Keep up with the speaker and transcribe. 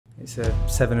It's a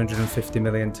 750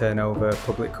 million turnover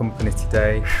public company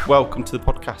today. Welcome to the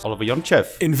podcast, Oliver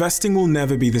Yonchev. Investing will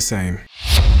never be the same.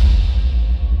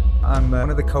 I'm one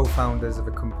of the co-founders of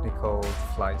a company called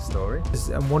Flight Story.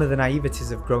 And one of the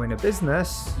naiveties of growing a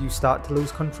business, you start to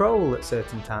lose control at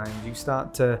certain times. You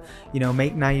start to,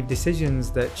 make naive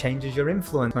decisions that changes your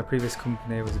influence. My previous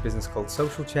company was a business called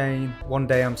Social Chain. One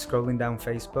day I'm scrolling down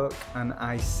Facebook and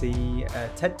I see a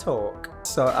TED Talk.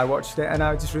 So I watched it and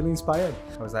I was just really inspired.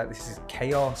 I was like, this is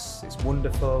chaos, it's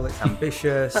wonderful, it's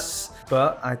ambitious.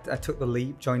 But I took the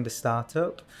leap, joined a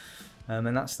startup,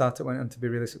 and that startup went on to be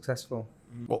really successful.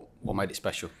 What made it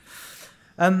special?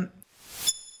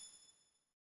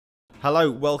 Hello,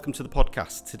 welcome to the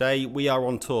podcast. Today we are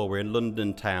on tour. We're in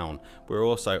London town. We're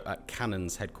also at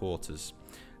Canon's headquarters.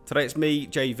 Today it's me,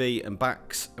 JV and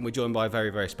Bax, and we're joined by a very,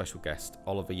 very special guest,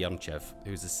 Oliver Yonchev,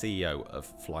 who's the CEO of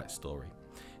Flight Story.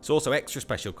 It's also extra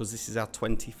special because this is our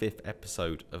 25th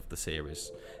episode of the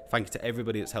series. Thank you to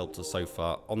everybody that's helped us so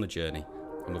far on the journey.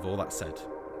 And with all that said,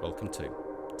 welcome to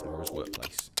Tomorrow's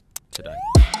Workplace today.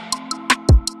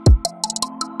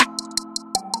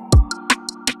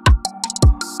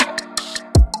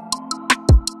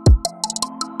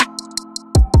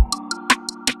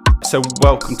 So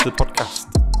welcome to the podcast,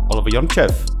 Oliver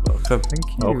Yonchev. Welcome. Thank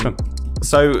you. Welcome.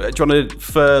 So do you want to,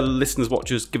 for listeners,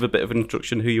 watchers, give a bit of an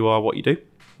introduction who you are, what you do?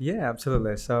 Yeah,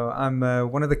 absolutely. So I'm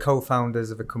one of the co-founders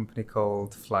of a company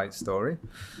called Flight Story.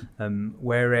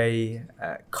 We're a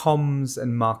comms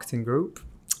and marketing group.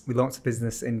 We launched the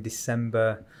business in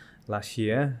December last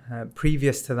year.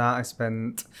 Previous to that,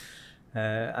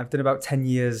 I've done about 10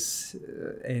 years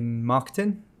in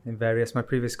marketing. My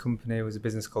previous company was a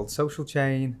business called Social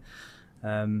Chain,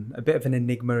 a bit of an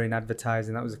enigma in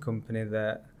advertising. That was a company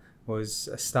that was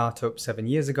a startup 7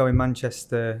 years ago in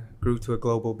Manchester, grew to a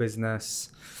global business.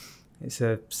 It's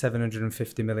a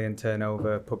 750 million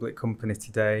turnover public company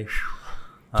today.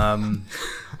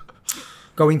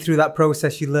 Going through that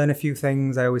process, you learn a few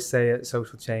things. I always say at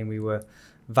Social Chain, we were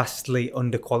vastly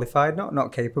underqualified,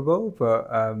 not capable, but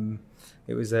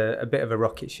it was a bit of a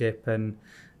rocket ship, and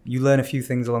you learn a few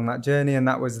things along that journey, and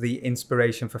that was the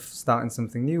inspiration for starting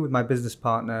something new with my business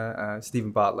partner, Stephen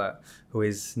Bartlett, who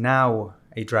is now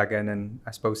a dragon and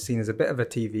I suppose seen as a bit of a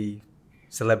TV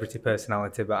celebrity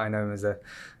personality, but I know him as a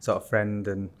sort of friend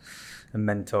and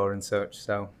mentor and such.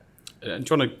 So, and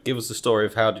do you want to give us the story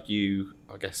of how did you,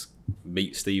 I guess,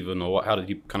 meet Stephen, or how did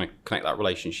you kind of connect that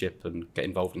relationship and get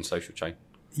involved in Social Chain?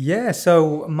 Yeah,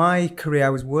 so my career, I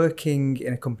was working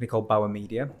in a company called Bauer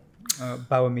Media.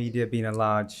 Bauer Media being a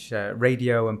large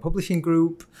radio and publishing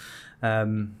group.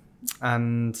 And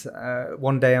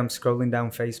one day I'm scrolling down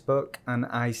Facebook and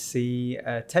I see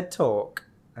a TED Talk.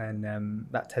 And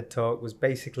that TED Talk was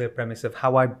basically a premise of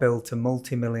how I built a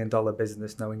multi-million-dollar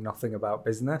business knowing nothing about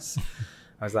business.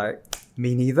 I was like,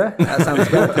 me neither. That sounds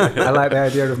good. I like the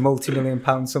idea of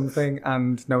multi-million-pound something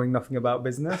and knowing nothing about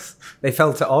business. They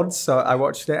felt at odds, so I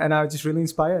watched it and I was just really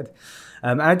inspired.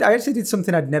 I actually did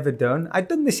something I'd never done. I'd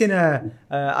done this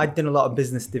I'd done a lot of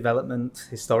business development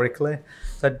historically.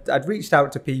 So I'd reached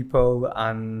out to people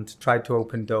and tried to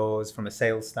open doors from a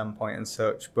sales standpoint and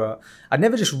such, but I'd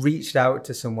never just reached out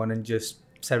to someone and just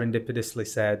serendipitously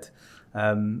said,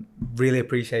 really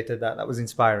appreciated that. That was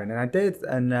inspiring. And I did.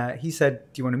 And he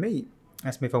said, do you want to meet?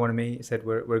 Asked me if I want to meet. He said,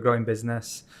 we're a growing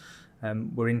business.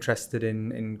 We're interested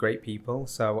in great people.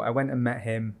 So I went and met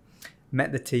him.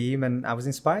 Met the team and I was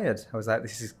inspired. I was like,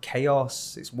 this is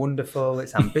chaos, it's wonderful,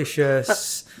 it's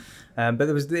ambitious, but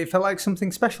it felt like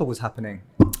something special was happening.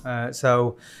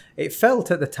 So it felt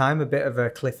at the time a bit of a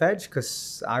cliff edge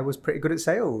because I was pretty good at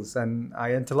sales and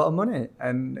I earned a lot of money.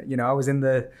 And, I was in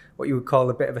what you would call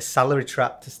a bit of a salary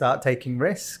trap to start taking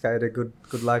risks. I had a good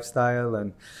lifestyle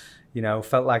and,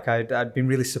 felt like I'd been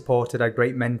really supported. I had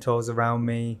great mentors around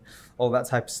me, all that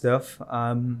type of stuff.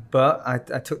 But I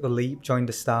took the leap, joined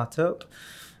a startup,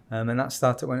 and that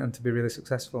startup went on to be really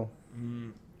successful.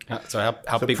 So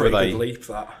how big were they? Big leap,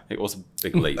 that. It was a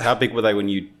big leap. How big were they when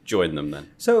you joined them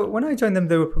then? So when I joined them,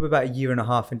 they were probably about a year and a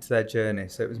half into their journey.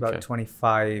 So it was about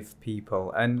 25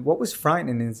 people. And what was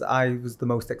frightening is I was the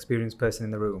most experienced person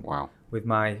in the room. Wow. With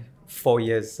my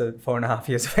 4.5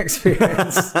 years of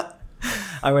experience.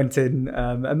 I went in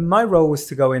and my role was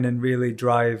to go in and really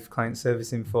drive client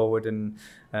servicing forward and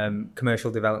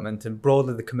commercial development and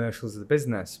broadly the commercials of the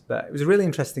business. But it was a really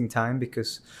interesting time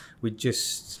because we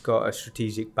just got a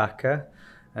strategic backer,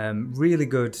 really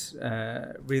good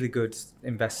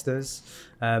investors,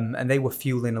 and they were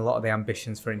fueling a lot of the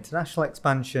ambitions for international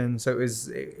expansion. So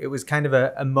it was kind of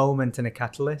a moment and a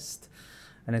catalyst.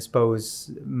 And I suppose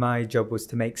my job was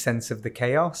to make sense of the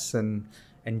chaos and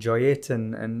enjoy it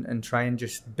and try and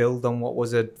just build on what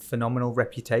was a phenomenal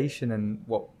reputation and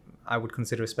what I would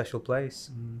consider a special place.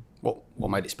 What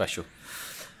made it special?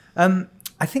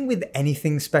 I think with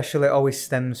anything special, it always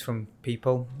stems from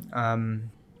people.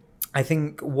 I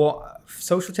think what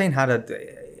Social Chain had,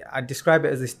 I describe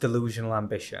it as this delusional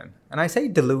ambition. And I say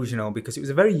delusional because it was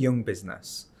a very young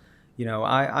business. You know,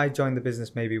 I joined the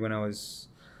business maybe when I was,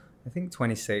 I think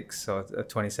 26 or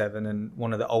 27, and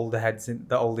one of the older heads,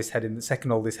 the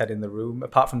second oldest head in the room,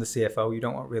 apart from the CFO. You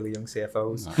don't want really young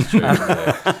CFOs.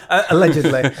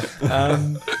 Allegedly.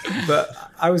 But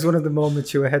I was one of the more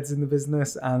mature heads in the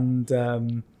business, and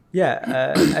and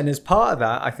as part of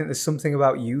that, I think there's something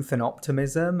about youth and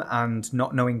optimism and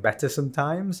not knowing better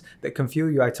sometimes that can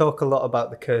fuel you. I talk a lot about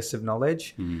the curse of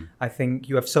knowledge. I think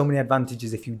you have so many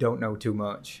advantages if you don't know too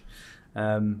much.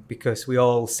 Because we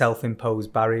all self-impose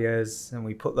barriers and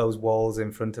we put those walls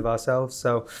in front of ourselves.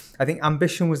 So I think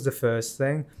ambition was the first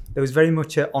thing. There was very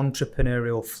much an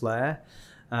entrepreneurial flair,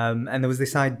 and there was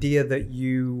this idea that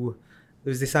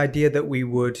we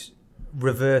would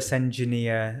reverse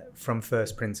engineer from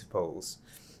first principles.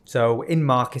 So in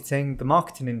marketing, the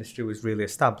marketing industry was really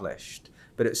established,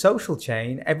 but at Social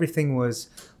Chain, everything was,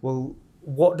 well,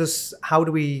 how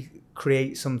do we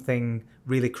create something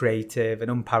really creative and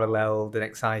unparalleled and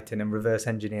exciting and reverse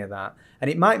engineer that? And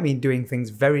it might mean doing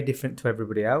things very different to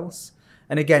everybody else.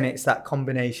 And again, it's that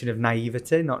combination of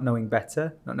naivety, not knowing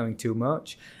better, not knowing too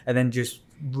much, and then just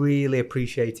really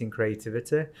appreciating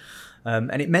creativity.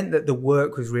 And it meant that the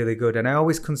work was really good. And I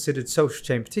always considered Social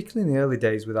Chain, particularly in the early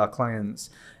days with our clients,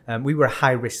 we were a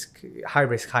high risk,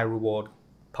 high reward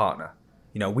partner.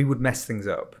 You know, we would mess things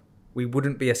up. We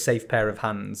wouldn't be a safe pair of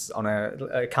hands on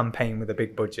a campaign with a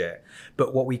big budget.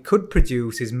 But what we could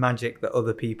produce is magic that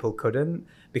other people couldn't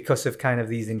because of kind of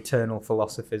these internal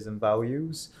philosophies and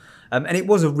values. And it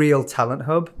was a real talent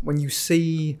hub. When you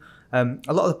see a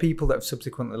lot of the people that have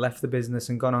subsequently left the business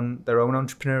and gone on their own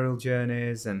entrepreneurial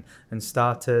journeys and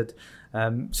started,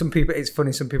 some people, it's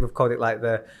funny, some people have called it like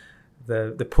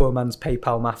the poor man's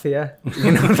PayPal mafia.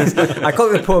 You know, I call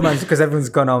it the poor man's because everyone's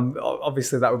gone on.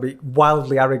 Obviously, that would be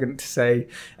wildly arrogant to say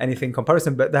anything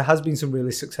comparison, but there has been some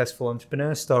really successful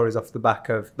entrepreneur stories off the back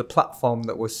of the platform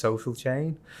that was Social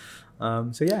Chain.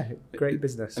 So yeah, great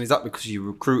business. And is that because you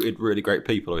recruited really great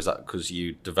people, or is that because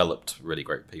you developed really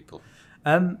great people?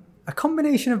 A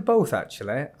combination of both,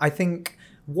 actually. I think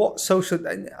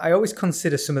I always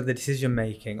consider some of the decision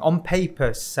making on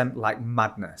paper seemed like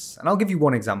madness. And I'll give you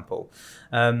one example.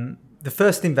 The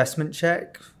first investment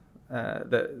check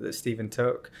that Stephen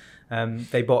took,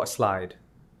 they bought a slide.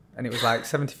 And it was like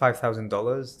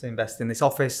 $75,000 to invest in this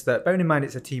office that, bearing in mind,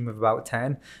 it's a team of about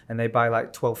 10, and they buy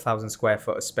like 12,000 square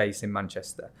foot of space in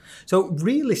Manchester. So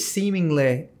really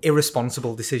seemingly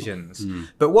irresponsible decisions.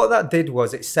 But what that did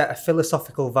was it set a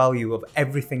philosophical value of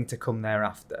everything to come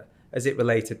thereafter as it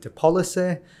related to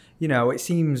policy. You know, it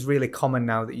seems really common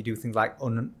now that you do things like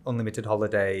unlimited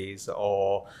holidays,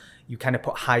 or you kind of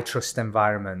put high trust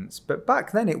environments. But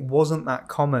back then it wasn't that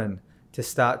common to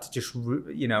start to just,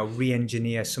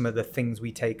 re-engineer some of the things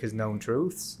we take as known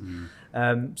truths.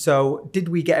 So did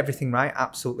we get everything right?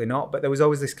 Absolutely not. But there was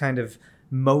always this kind of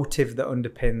motive that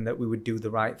underpinned that we would do the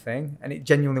right thing. And it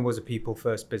genuinely was a people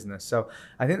first business. So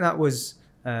I think that was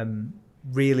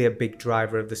really a big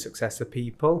driver of the success of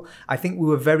people. I think we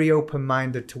were very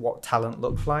open-minded to what talent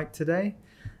looked like today.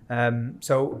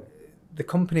 So the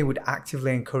company would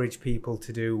actively encourage people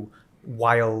to do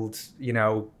wild,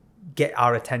 get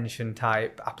our attention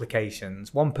type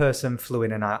applications. One person flew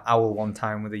in an owl one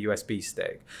time with a USB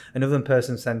stick. Another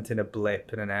person sent in a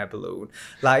blip and an air balloon.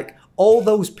 Like all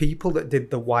those people that did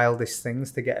the wildest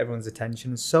things to get everyone's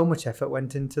attention, so much effort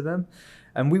went into them.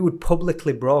 And we would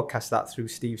publicly broadcast that through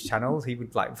Steve's channels. He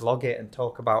would like vlog it and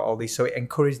talk about all these. So it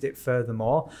encouraged it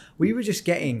furthermore. We were just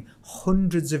getting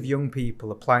hundreds of young people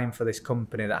applying for this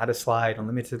company that had a slide on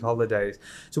limited holidays.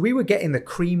 So we were getting the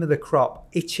cream of the crop,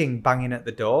 itching, banging at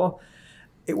the door.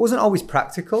 It wasn't always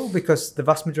practical because the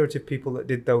vast majority of people that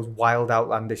did those wild,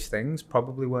 outlandish things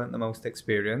probably weren't the most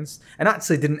experienced and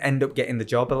actually didn't end up getting the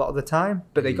job a lot of the time,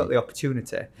 but they got the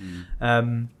opportunity.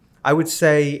 I would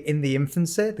say in the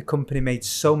infancy, the company made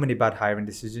so many bad hiring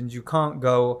decisions. You can't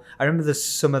go. I remember the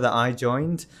summer that I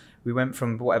joined, we went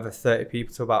from 30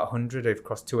 people to about 100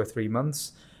 across 2 or 3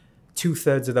 months.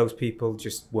 2/3 of those people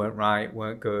just weren't right,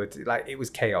 weren't good. Like it was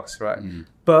chaos, right?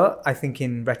 But I think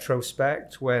in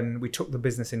retrospect, when we took the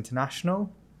business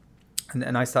international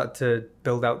and I started to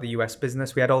build out the US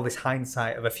business, we had all this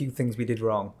hindsight of a few things we did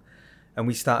wrong. And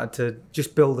we started to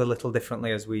just build a little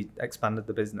differently as we expanded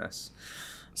the business.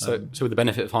 So with the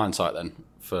benefit of hindsight, then,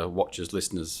 for watchers,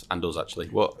 listeners, and us actually,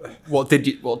 what did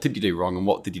you do wrong, and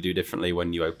what did you do differently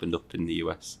when you opened up in the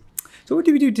US? So what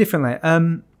did we do differently?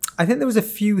 I think there was a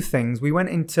few things. We went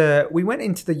into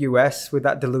the US with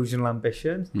that delusional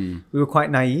ambition. We were quite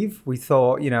naive. We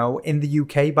thought, in the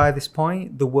UK by this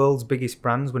point, the world's biggest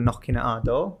brands were knocking at our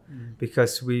door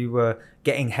because we were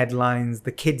getting headlines,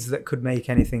 the kids that could make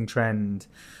anything trend.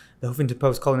 The Huffington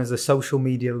Post calling us the social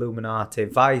media Illuminati.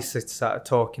 Vice had started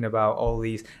talking about all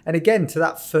these. And again, to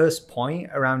that first point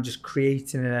around just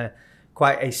creating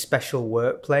quite a special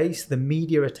workplace, the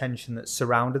media attention that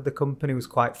surrounded the company was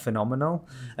quite phenomenal.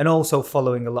 And also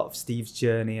following a lot of Steve's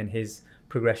journey and his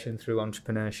progression through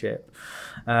entrepreneurship.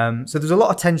 So there's a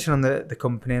lot of tension on the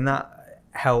company, and that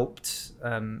helped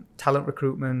talent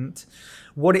recruitment.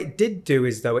 What it did do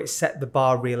is, though, it set the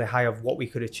bar really high of what we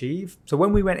could achieve. So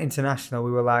when we went international,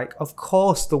 we were like, of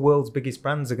course the world's biggest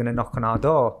brands are going to knock on our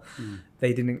door.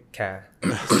 They didn't care.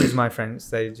 Excuse my French,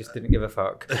 they just didn't give a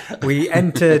fuck. We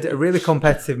entered a really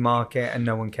competitive market and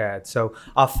no one cared. So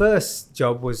our first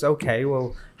job was, okay,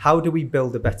 well, how do we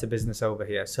build a better business over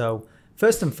here? So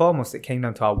first and foremost, it came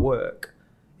down to our work.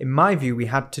 In my view, we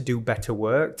had to do better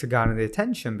work to garner the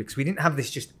attention because we didn't have this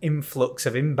just influx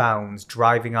of inbounds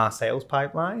driving our sales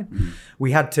pipeline.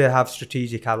 We had to have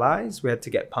strategic allies. We had to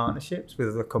get partnerships with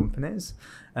other companies.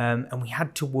 And we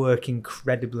had to work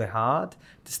incredibly hard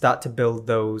to start to build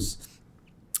those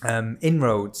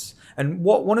inroads. And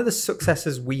one of the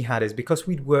successes we had is because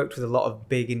we'd worked with a lot of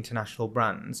big international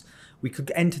brands, we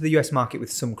could enter the US market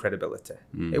with some credibility.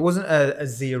 It wasn't a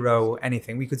zero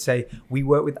anything. We could say we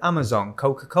work with Amazon,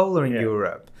 Coca-Cola in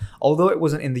Europe. Although it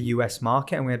wasn't in the US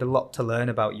market and we had a lot to learn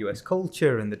about US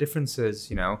culture and the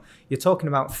differences, you're talking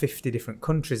about 50 different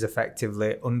countries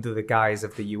effectively under the guise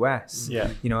of the US.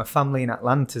 A family in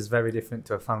Atlanta is very different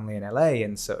to a family in LA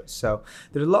and such. So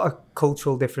there are a lot of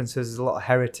cultural differences, there's a lot of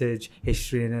heritage,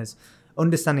 history in us.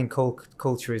 Understanding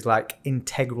culture is like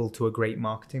integral to a great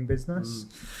marketing business.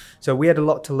 So we had a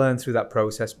lot to learn through that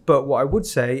process. But what I would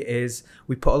say is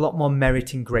we put a lot more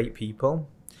merit in great people.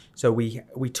 So we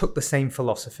took the same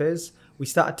philosophies. We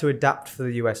started to adapt for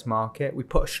the US market. We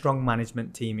put a strong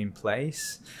management team in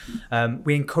place.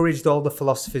 We encouraged all the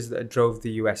philosophies that drove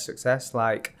the US success,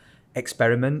 like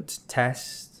experiment,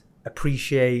 test,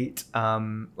 appreciate,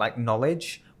 like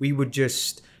knowledge. We would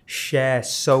just share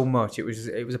so much. It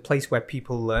was a place where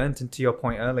people learned. And to your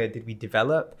point earlier, did we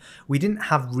develop? We didn't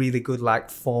have really good like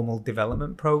formal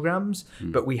development programs,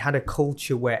 but we had a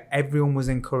culture where everyone was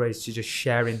encouraged to just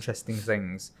share interesting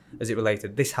things as it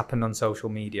related. This happened on social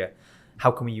media.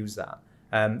 How can we use that?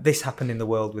 This happened in the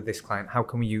world with this client. How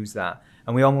can we use that?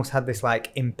 And we almost had this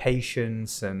like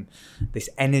impatience and this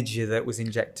energy that was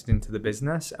injected into the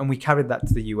business. And we carried that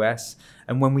to the US.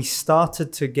 And when we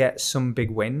started to get some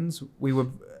big wins, we were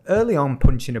early on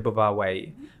punching above our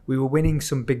weight. We were winning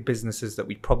some big businesses that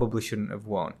we probably shouldn't have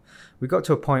won. We got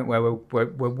to a point where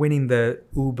we're winning the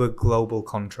Uber global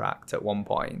contract at one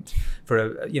point for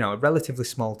a relatively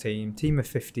small team of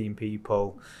 15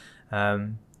 people.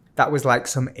 That was like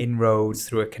some inroads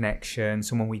through a connection,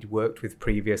 someone we'd worked with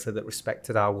previously that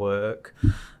respected our work.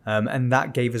 And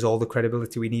that gave us all the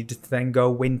credibility we needed to then go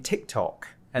win TikTok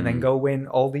and then go win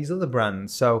all these other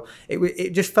brands. So it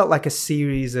just felt like a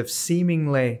series of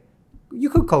seemingly, you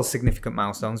could call significant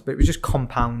milestones, but it was just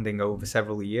compounding over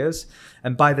several years.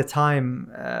 And by the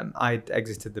time I'd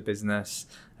exited the business,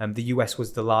 the US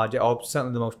was the largest, or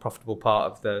certainly the most profitable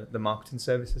part of the marketing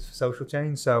services for social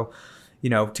change. So,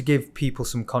 to give people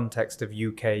some context of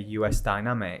UK-US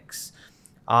dynamics,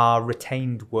 our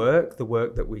retained work, the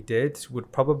work that we did,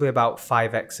 would probably about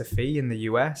 5x a fee in the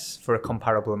US for a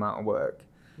comparable amount of work.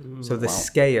 So the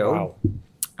scale,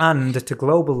 and at a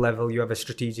global level, you have a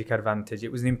strategic advantage.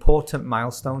 It was an important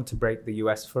milestone to break the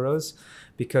US for us,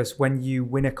 because when you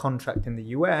win a contract in the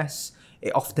US,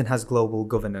 it often has global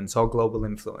governance or global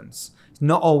influence. It's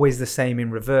not always the same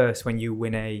in reverse when you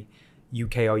win a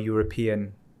UK or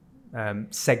European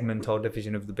segment or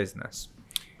division of the business.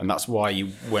 And that's why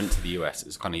you went to the US.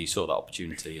 It's kind of, you saw that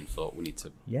opportunity and thought we need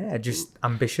to... Yeah, just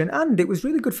ambition. And it was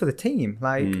really good for the team.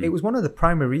 It was one of the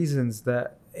primary reasons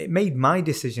that it made my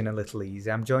decision a little easy.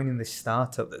 I'm joining this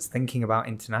startup that's thinking about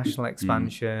international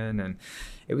expansion. And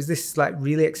it was this like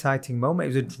really exciting moment.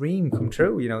 It was a dream come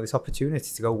true, this opportunity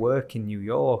to go work in New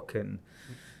York and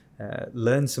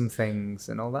learn some things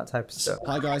and all that type of stuff.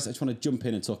 Hi guys, I just want to jump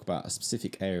in and talk about a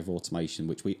specific area of automation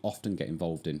which we often get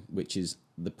involved in, which is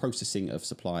the processing of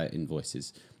supplier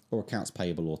invoices. or accounts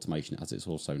payable automation, as it's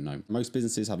also known. Most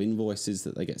businesses have invoices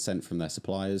that they get sent from their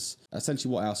suppliers.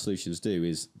 Essentially what our solutions do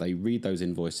is they read those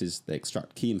invoices, they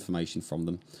extract key information from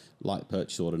them, like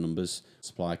purchase order numbers,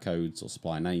 supplier codes or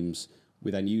supplier names.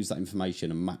 We then use that information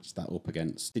and match that up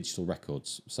against digital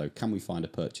records. So can we find a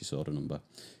purchase order number?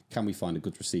 Can we find a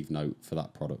goods received note for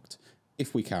that product?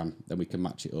 If we can, then we can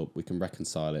match it up, we can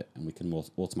reconcile it, and we can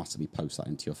automatically post that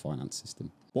into your finance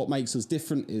system. What makes us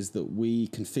different is that we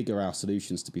configure our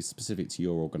solutions to be specific to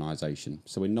your organisation.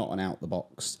 So we're not an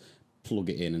out-the-box, plug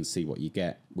it in and see what you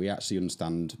get. We actually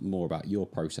understand more about your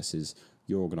processes,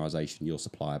 your organisation, your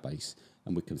supplier base,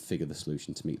 and we configure the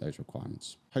solution to meet those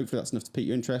requirements. Hopefully that's enough to pique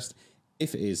your interest.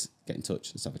 If it is, get in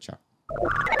touch, let's have a chat.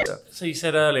 So you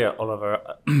said earlier, Oliver,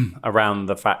 around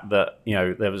the fact that, you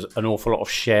know, there was an awful lot of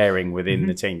sharing within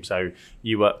the team. So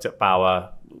you worked at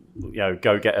Bauer, you know,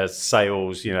 go-getter,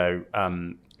 sales, you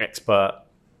know, expert,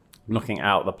 knocking it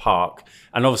out of the park.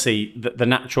 And obviously the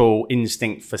natural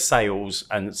instinct for sales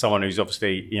and someone who's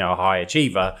obviously, you know, a high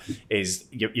achiever is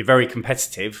you're very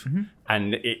competitive,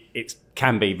 and it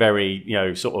can be very, you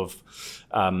know, sort of,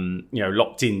 you know,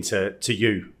 locked into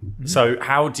you. So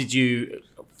how did you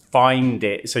find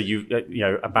it? So you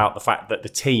know, about the fact that the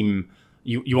team,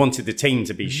 you wanted the team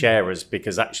to be sharers,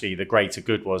 because actually the greater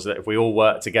good was that if we all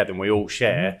work together and we all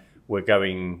share, we're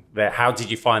going there. How did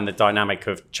you find the dynamic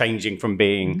of changing from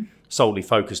being solely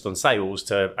focused on sales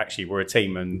to actually we're a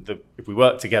team, and if we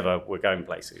work together, we're going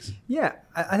places? Yeah,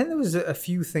 I think there was a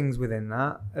few things within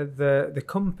that. The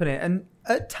company, and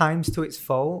at times to its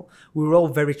fault, we were all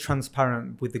very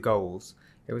transparent with the goals.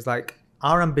 It was like,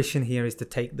 our ambition here is to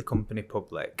take the company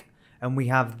public, and we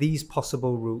have these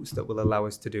possible routes that will allow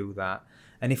us to do that.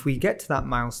 And if we get to that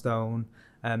milestone,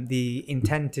 the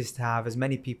intent is to have as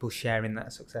many people sharing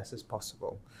that success as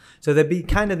possible. So there'd be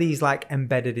kind of these like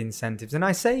embedded incentives. And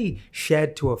I say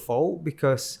shared to a fault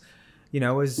because, you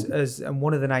know, and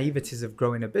one of the naiveties of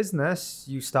growing a business,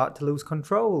 you start to lose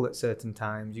control at certain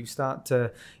times. You start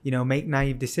to, you know, make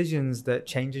naive decisions that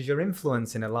changes your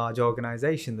influence in a large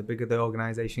organization, the bigger the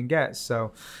organization gets.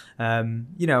 So,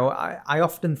 you know, I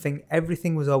often think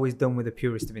everything was always done with the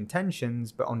purest of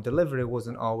intentions, but on delivery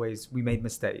wasn't always, we made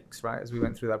mistakes, right, as we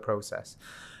went through that process.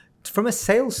 From a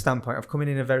sales standpoint of coming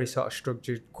in a very sort of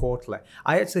structured quarterly,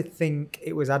 I actually think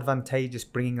it was advantageous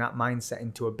bringing that mindset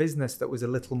into a business that was a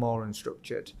little more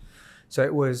unstructured. So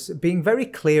it was being very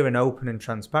clear and open and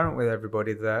transparent with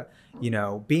everybody that, you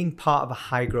know, being part of a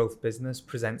high growth business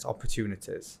presents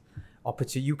opportunities.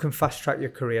 You can fast track your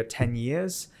career 10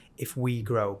 years if we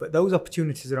grow, but those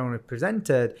opportunities are only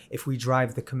presented if we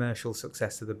drive the commercial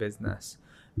success of the business.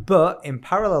 But in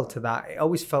parallel to that, it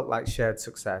always felt like shared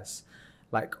success,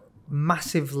 like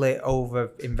massively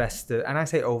over-invested. And I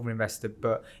say over-invested,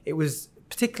 but it was,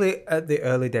 particularly at the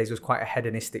early days, was quite a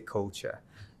hedonistic culture.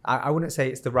 I wouldn't say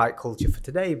it's the right culture for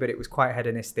today, but it was quite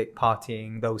hedonistic,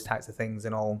 partying, those types of things,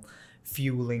 and all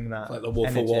fueling that. Like the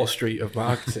Wolf of Wall Street of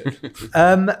marketing.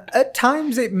 At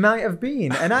times it might have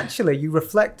been. And actually, you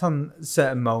reflect on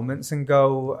certain moments and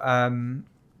go,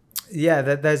 yeah,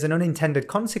 there's an unintended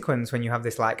consequence when you have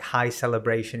this like high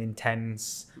celebration,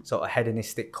 intense sort of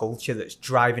hedonistic culture that's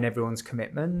driving everyone's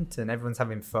commitment and everyone's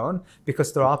having fun,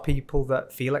 because there are people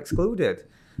that feel excluded.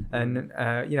 And,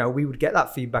 you know, we would get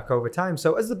that feedback over time.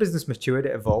 So as the business matured,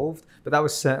 it evolved, but that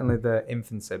was certainly the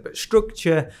infancy. But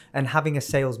structure and having a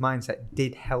sales mindset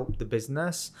did help the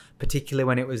business, particularly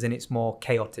when it was in its more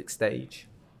chaotic stage.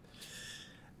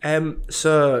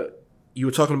 So you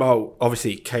were talking about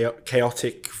obviously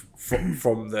chaotic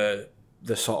from the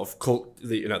sort of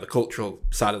the cultural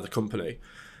side of the company,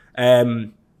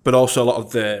 but also a lot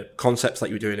of the concepts that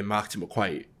you were doing in marketing were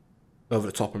quite over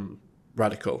the top and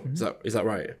radical. Mm-hmm. Is that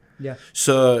right? Yeah.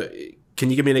 So can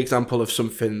you give me an example of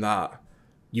something that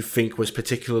you think was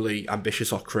particularly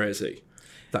ambitious or crazy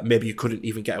that maybe you couldn't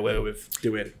even get away with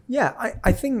doing? Yeah,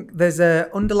 I think there's an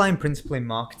underlying principle in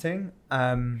marketing.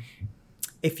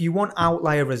 If you want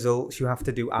outlier results, you have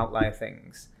to do outlier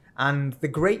things. And the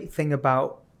great thing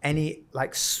about any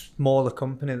like smaller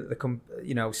company that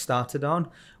the started on,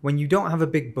 when you don't have a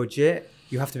big budget,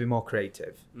 you have to be more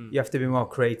creative. You have to be more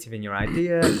creative in your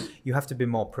idea. You have to be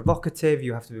more provocative.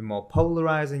 You have to be more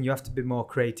polarizing. You have to be more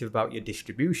creative about your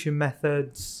distribution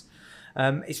methods.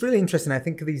 It's really interesting. I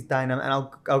think of these dynamics, and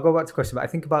I'll go back to the question, but I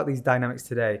think about these dynamics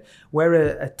today. We're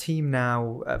a team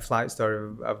now at Flight Story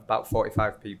of about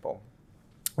 45 people.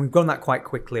 We've grown that quite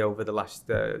quickly over the last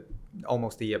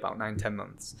almost a year, about 9-10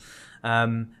 months.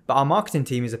 But our marketing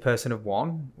team is a person of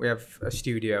one. We have a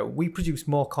studio. We produce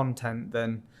more content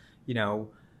than,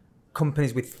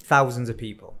 companies with thousands of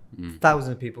people,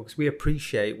 because we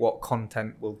appreciate what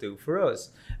content will do for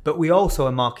us. But we also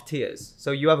are marketeers.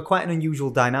 So you have quite an unusual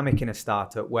dynamic in a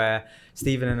startup where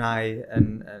Stephen and I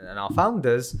and our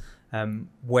founders,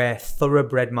 we're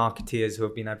thoroughbred marketeers who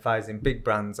have been advising big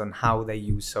brands on how they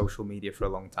use social media for a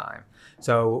long time.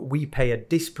 So we pay a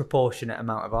disproportionate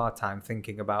amount of our time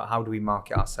thinking about how do we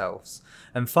market ourselves.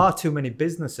 And far too many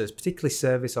businesses, particularly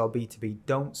service or B2B,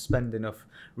 don't spend enough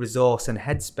resource and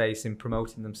headspace in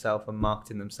promoting themselves and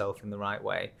marketing themselves in the right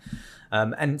way.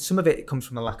 And some of it comes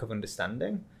from a lack of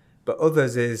understanding, but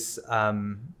others is, a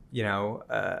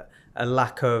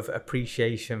lack of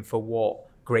appreciation for what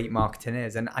great marketing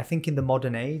is. And I think in the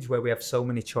modern age where we have so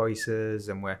many choices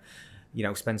and we're,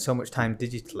 spend so much time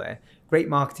digitally, great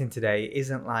marketing today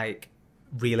isn't like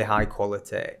really high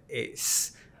quality.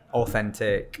 It's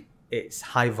authentic, it's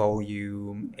high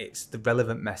volume, it's the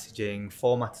relevant messaging,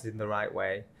 formatted in the right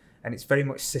way. And it's very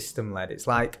much system led. It's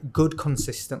like good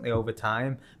consistently over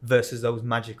time versus those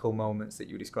magical moments that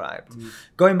you described.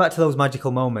 Going back to those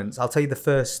magical moments, I'll tell you the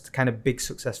first kind of big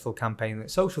successful campaign that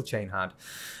Social Chain had.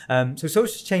 So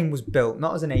Social Chain was built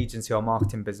not as an agency or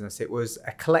marketing business. It was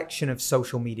a collection of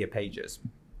social media pages.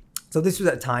 So this was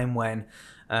at a time when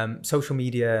social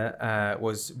media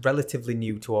was relatively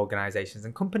new to organizations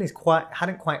and companies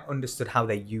hadn't quite understood how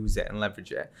they use it and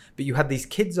leverage it. But you had these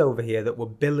kids over here that were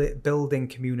building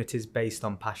communities based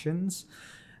on passions.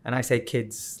 And I say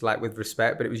kids like with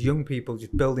respect, but it was young people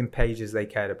just building pages they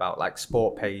cared about, like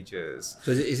sport pages. So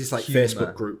is this like humor.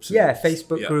 Facebook groups? Yeah,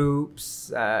 Facebook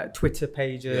groups, Twitter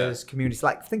pages, communities.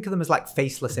 Like think of them as like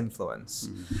faceless influence.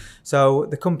 So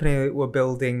the company were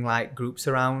building like groups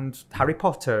around Harry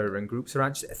Potter and groups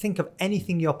around. Just think of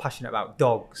anything you're passionate about: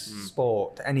 dogs,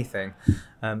 sport, anything,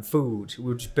 food. We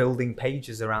were just building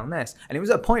pages around this, and it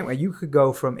was at a point where you could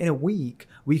go from in a week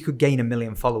we could gain 1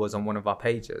 million followers on one of our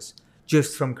pages.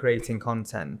 Just from creating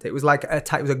content. It was like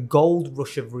it was a gold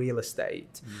rush of real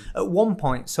estate. At one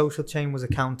point, Social Chain was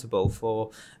accountable for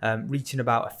reaching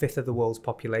about 1/5 of the world's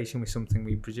population with something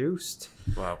we produced.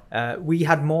 Wow. We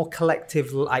had more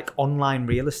collective like online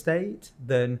real estate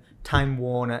than Time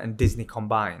Warner and Disney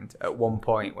combined at one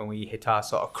point when we hit our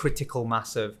sort of critical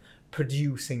mass of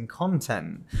producing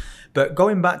content. But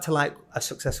going back to like a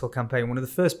successful campaign, one of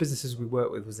the first businesses we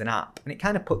worked with was an app, and it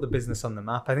kind of put the business on the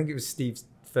map. I think it was Steve's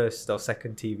first or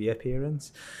second TV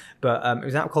appearance, but it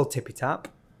was an app called Tippy Tap.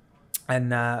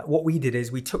 And what we did is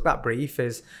we took that brief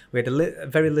is we had a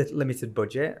very limited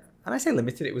budget. And I say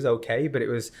limited, it was okay, but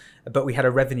we had a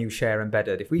revenue share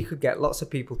embedded. If we could get lots of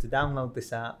people to download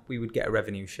this app, we would get a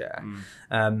revenue share.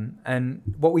 And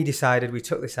what we decided, we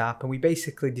took this app and we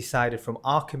basically decided from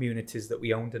our communities that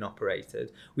we owned and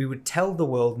operated, we would tell the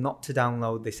world not to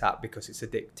download this app because it's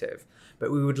addictive,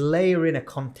 but we would layer in a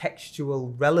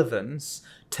contextual relevance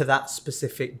to that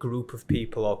specific group of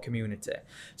people or community.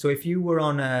 So if you were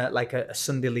on a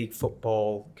Sunday League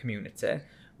football community,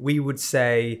 we would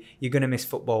say, you're going to miss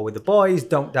football with the boys,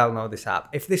 don't download this app.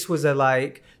 If this was a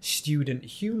like student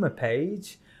humor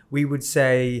page, we would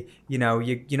say, you're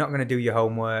not going to do your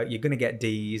homework, you're going to get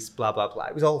D's, blah, blah, blah.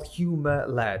 It was all humor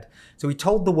led. So we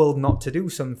told the world not to do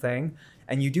something,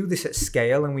 and you do this at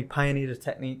scale, and we pioneered a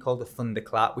technique called a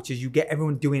thunderclap, which is you get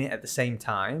everyone doing it at the same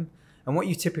time. And what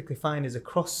you typically find is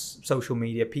across social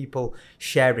media, people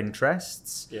share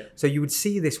interests. Yeah. So you would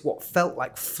see this, what felt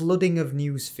like flooding of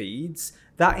news feeds.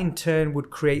 That in turn would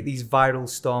create these viral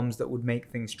storms that would make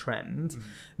things trend.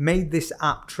 Made this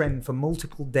app trend for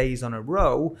multiple days on a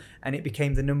row, and it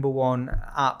became the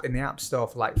 #1 app in the App Store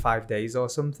for like 5 days or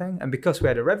something. And because we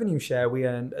had a revenue share, we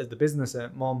earned, as the business,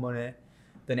 earned more money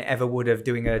than it ever would have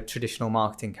doing a traditional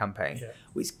marketing campaign,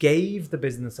 which gave the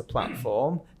business a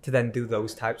platform to then do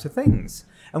those types of things.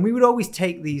 And we would always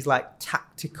take these like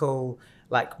tactical,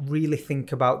 like really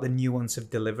think about the nuance of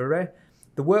delivery.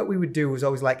 The work we would do was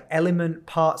always like element,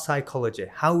 part psychology.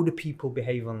 How do people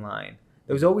behave online?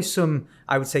 There was always some,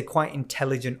 I would say, quite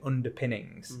intelligent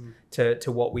underpinnings to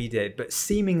what we did, but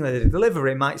seemingly the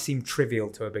delivery might seem trivial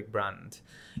to a big brand.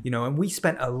 And we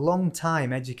spent a long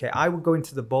time educating. I would go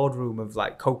into the boardroom of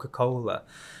like Coca-Cola,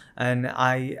 and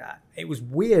it was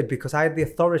weird because I had the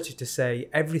authority to say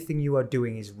everything you are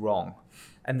doing is wrong.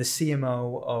 And the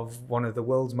CMO of one of the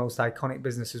world's most iconic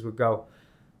businesses would go,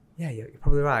 yeah, you're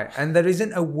probably right. And there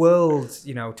isn't a world,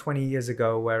 20 years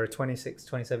ago where a 26,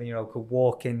 27-year-old could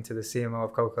walk into the CMO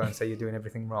of Coca-Cola and say you're doing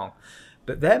everything wrong.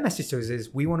 But their message to us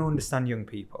is, we want to understand young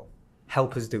people.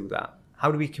 Help us do that.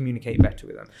 How do we communicate better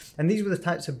with them? And these were the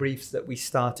types of briefs that we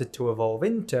started to evolve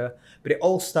into, but it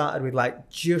all started with like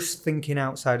just thinking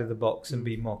outside of the box and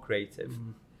being more creative.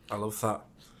 I love that.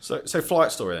 So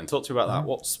Flight Story then, talk to me about that.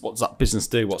 What does that business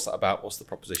do? What's that about? What's the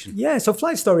proposition? Yeah, so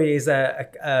Flight Story is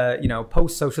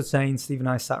post social chain. Steve and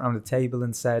I sat around the table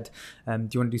and said, "Do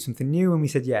you want to do something new?" And we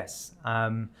said yes.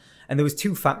 And there was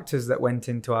two factors that went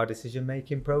into our decision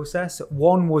making process.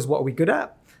 One was, what are we good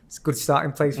at? It's a good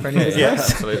starting place for any business. Yeah,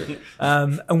 absolutely.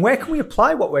 And where can we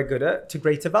apply what we're good at to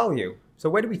greater value? So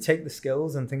where do we take the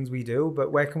skills and things we do,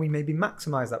 but where can we maybe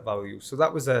maximize that value? So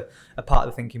that was a part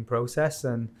of the thinking process.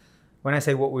 And when I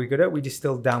say what we're good at, we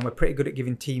distilled down, we're pretty good at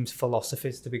giving teams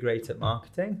philosophies to be great at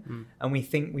marketing. And we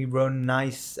think we run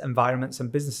nice environments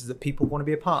and businesses that people want to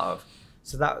be a part of.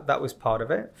 So that was part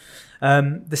of it.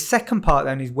 The second part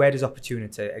then is, where does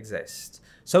opportunity exist?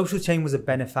 Social chain was a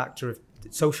benefactor of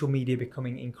social media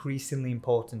becoming increasingly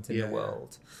important in the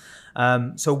world.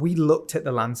 So we looked at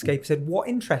the landscape and said, what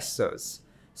interests us?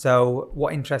 So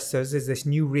what interests us is this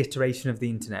new reiteration of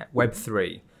the internet,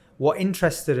 Web3. What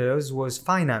interested us was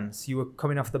finance. You were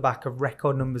coming off the back of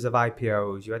record numbers of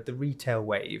IPOs. You had the retail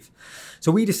wave.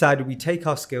 So we decided we'd take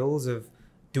our skills of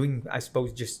doing, I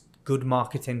suppose, just good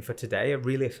marketing for today, a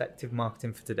really effective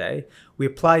marketing for today. We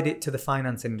applied it to the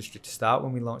finance industry to start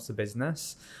when we launched the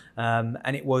business. And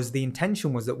the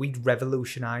intention was that we'd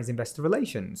revolutionize investor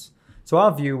relations. So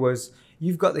our view was,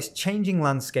 you've got this changing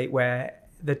landscape where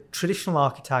the traditional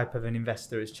archetype of an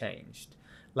investor has changed.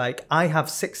 Like, I have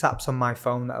 6 apps on my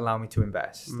phone that allow me to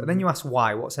invest. And then you ask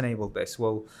why, what's enabled this?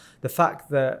 Well, the fact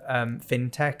that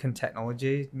fintech and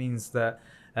technology means that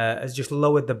has just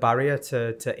lowered the barrier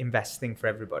to investing for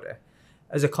everybody.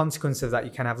 As a consequence of that, you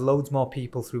can have loads more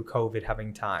people through COVID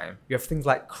having time. You have things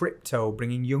like crypto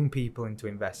bringing young people into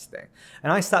investing.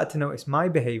 And I started to notice my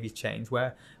behavior change,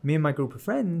 where me and my group of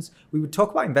friends, we would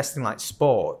talk about investing like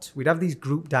sport. We'd have these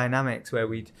group dynamics where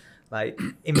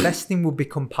investing would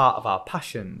become part of our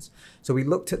passions. So we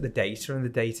looked at the data, and the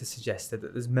data suggested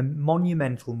that there's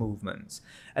monumental movements.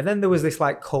 And then there was this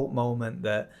cult moment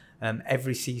that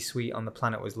every C-suite on the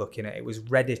planet was looking at. It was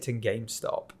Reddit and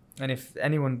GameStop. And if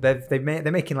anyone, they're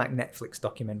making Netflix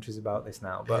documentaries about this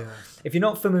now. But if you're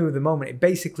not familiar with the moment, it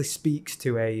basically speaks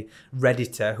to a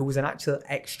Redditor who was an actual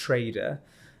ex-trader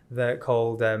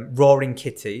called Roaring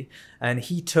Kitty, and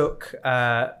he took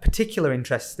particular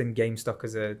interest in GameStop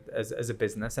as a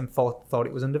business and thought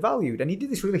it was undervalued. And he did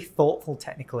this really thoughtful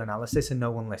technical analysis, and no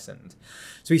one listened.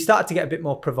 So he started to get a bit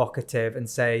more provocative and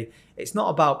say, it's not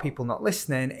about people not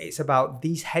listening, it's about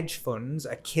these hedge funds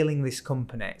are killing this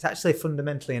company. It's actually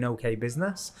fundamentally an okay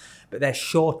business, but they're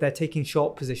taking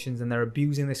short positions, and they're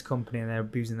abusing this company, and they're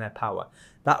abusing their power.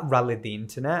 That rallied the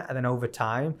internet. And then over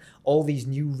time, all these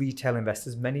new retail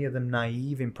investors, many of them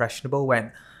naive, impressionable,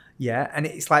 went, yeah. And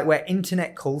it's like where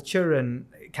internet culture and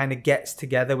it kind of gets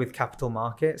together with capital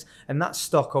markets. And that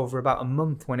stock, over about a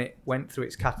month, when it went through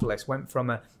its catalyst, went from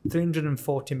a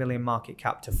 340 million market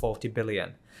cap to 40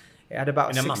 billion. It had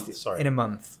about in a month. In a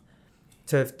month.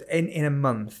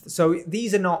 So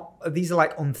these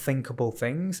are unthinkable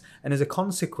things, and as a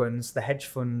consequence, the hedge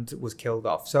fund was killed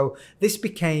off. So this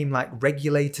became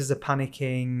regulators are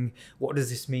panicking. What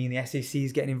does this mean? The SEC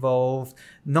is getting involved.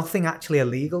 Nothing actually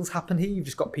illegal's happened here. You've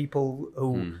just got people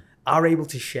who are able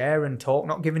to share and talk,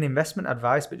 not giving investment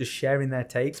advice, but just sharing their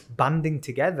takes, banding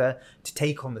together to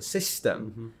take on the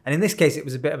system. And in this case, it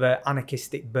was a bit of an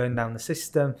anarchistic burn down the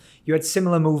system. You had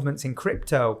similar movements in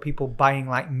crypto, people buying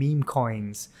meme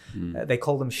coins. They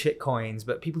call them shit coins,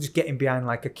 but people just getting behind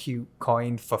a cute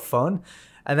coin for fun.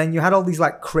 And then you had all these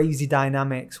crazy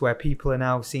dynamics where people are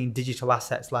now seeing digital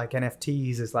assets like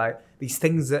NFTs as these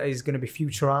things that is going to be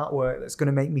future artwork that's going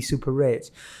to make me super rich.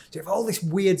 So you have all this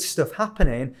weird stuff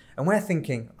happening, and we're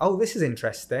thinking, oh, this is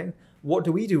interesting. What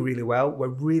do we do really well? We're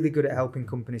really good at helping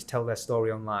companies tell their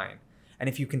story online. And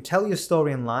if you can tell your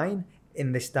story online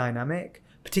in this dynamic,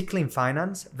 particularly in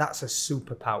finance, that's a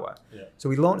superpower. Yeah. So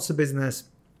we launched the business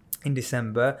in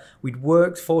December. We'd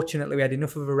worked, fortunately, we had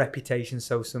enough of a reputation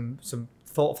so some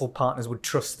thoughtful partners would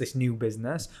trust this new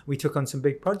business. We took on some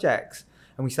big projects,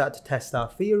 and we started to test our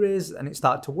theories, and it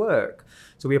started to work.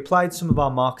 So we applied some of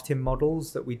our marketing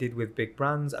models that we did with big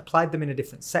brands, applied them in a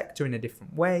different sector in a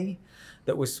different way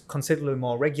that was considerably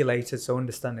more regulated, so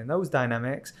understanding those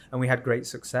dynamics, and we had great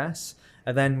success.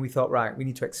 And then we thought, right, we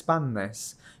need to expand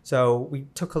this. So we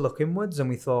took a look inwards, and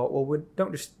we thought, well,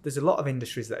 there's a lot of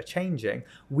industries that are changing.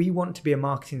 We want to be a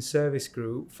marketing service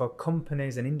group for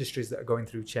companies and industries that are going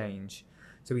through change.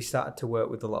 So we started to work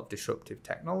with a lot of disruptive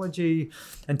technology.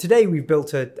 And today we've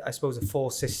built a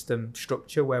 4-system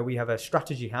structure where we have a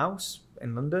strategy house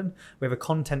in London. We have a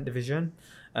content division.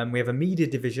 We have a media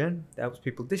division that helps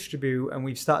people distribute, and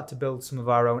we've started to build some of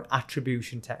our own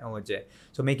attribution technology.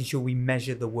 So making sure we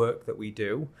measure the work that we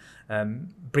do,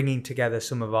 bringing together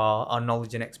some of our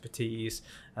knowledge and expertise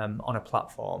on a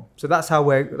platform. So that's how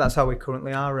we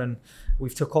currently are, and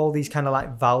we've took all these kind of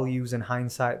like values and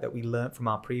hindsight that we learned from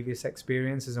our previous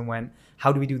experiences and went,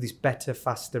 how do we do this better,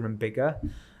 faster, and bigger?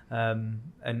 And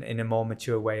in a more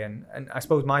mature way. And I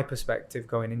suppose my perspective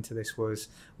going into this was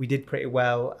we did pretty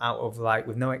well out of like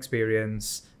with no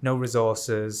experience, no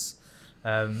resources,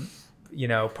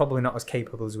 probably not as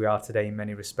capable as we are today in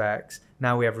many respects.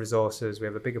 Now we have resources, we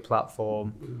have a bigger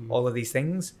platform, all of these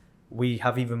things, we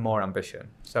have even more ambition.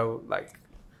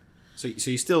 So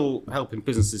you're still helping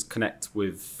businesses connect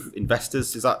with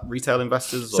investors? Is that retail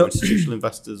investors or institutional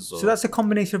investors? Or? So that's a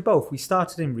combination of both. We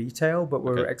started in retail, but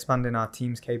we're expanding our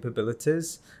team's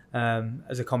capabilities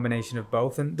as a combination of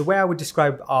both. And the way I would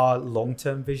describe our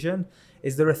long-term vision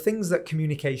is there are things that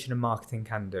communication and marketing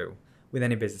can do with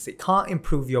any business. It can't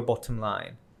improve your bottom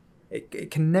line. It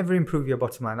can never improve your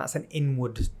bottom line. That's an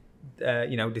inward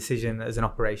decision as an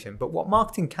operation. But what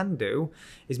marketing can do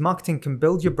is marketing can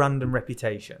build your brand and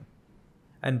reputation.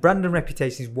 And brand and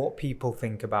reputation is what people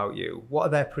think about you. What are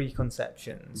their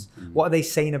preconceptions? Mm-hmm. What are they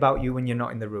saying about you when you're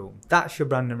not in the room? That's your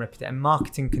brand and reputation. And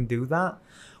marketing can do that.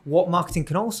 What marketing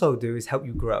can also do is help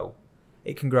you grow.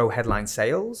 It can grow headline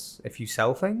sales if you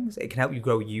sell things. It can help you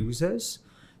grow users.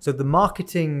 So the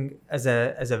marketing as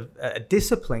a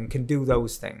discipline can do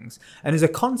those things. And as a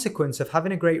consequence of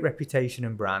having a great reputation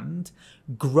and brand,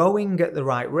 growing at the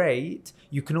right rate,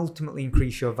 you can ultimately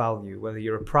increase your value, whether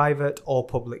you're a private or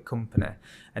public company.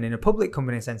 And in a public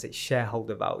company sense, it's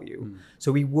shareholder value.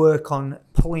 So we work on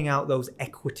pulling out those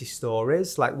equity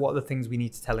stories, like what are the things we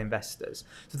need to tell investors.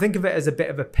 So think of it as a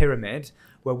bit of a pyramid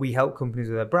where we help companies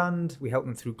with their brand, we help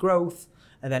them through growth,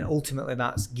 and then ultimately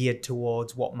that's geared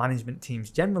towards what management teams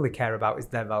generally care about is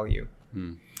their value.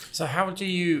 So how do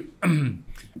you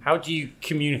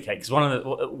communicate? Because one of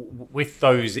the with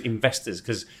those investors,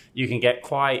 because you can get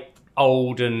quite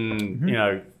old and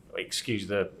excuse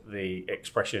the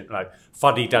expression, like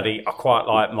fuddy duddy. I quite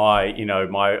like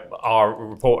our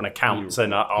report and accounts,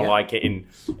 and I like it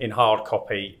in hard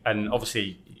copy. And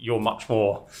obviously, you're much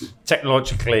more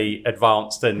technologically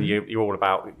advanced, and you're all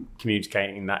about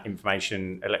communicating that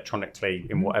information electronically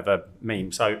in whatever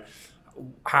means. So,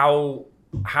 how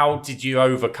did you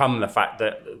overcome the fact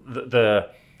that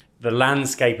the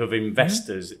landscape of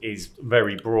investors is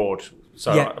very broad?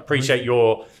 So I appreciate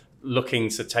you're looking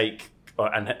to take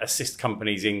and assist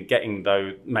companies in getting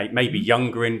those maybe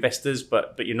younger investors,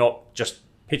 but you're not just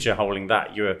pigeonholing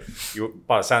that. You're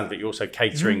by the sounds of it, you're also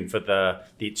catering for the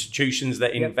institutions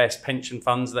that invest, pension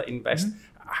funds that invest.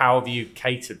 How have you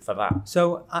catered for that?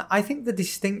 So I think the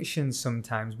distinction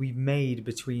sometimes we've made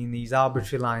between these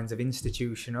arbitrary lines of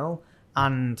institutional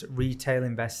and retail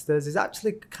investors is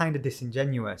actually kind of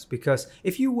disingenuous, because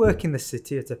if you work in the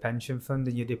city at a pension fund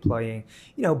and you're deploying,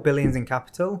 billions in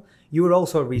capital, you are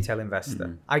also a retail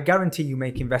investor. I guarantee you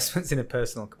make investments in a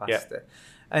personal capacity.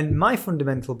 And my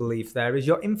fundamental belief there is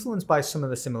you're influenced by some of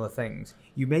the similar things.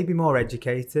 You may be more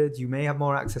educated, you may have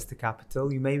more access to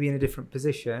capital, you may be in a different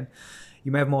position,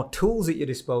 you may have more tools at your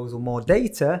disposal, more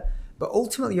data, but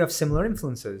ultimately you have similar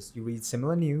influences. You read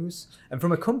similar news. And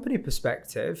from a company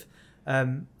perspective,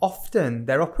 often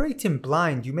they're operating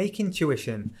blind. You make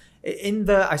intuition. In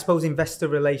the, I suppose, investor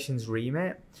relations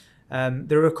remit,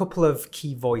 there are a couple of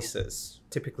key voices,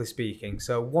 typically speaking.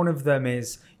 So one of them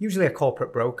is usually a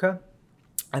corporate broker,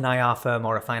 an IR firm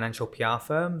or a financial PR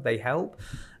firm. They help.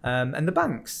 And the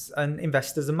banks and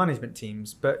investors and management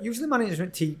teams. But usually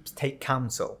management teams take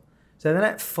counsel. So they're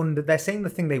not funded. They're saying the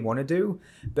thing they want to do.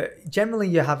 But generally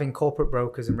you're having corporate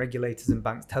brokers and regulators and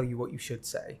banks tell you what you should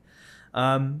say.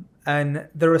 And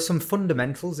there are some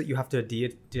fundamentals that you have to adhere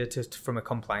to from a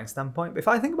compliance standpoint. But if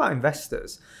I think about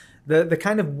investors, the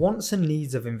kind of wants and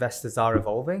needs of investors are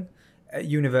evolving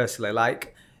universally.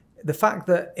 Like the fact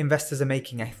that investors are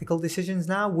making ethical decisions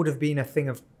now would have been a thing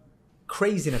of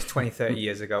craziness 20, 30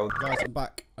 years ago. Guys, I'm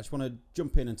back. I just want to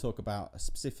jump in and talk about a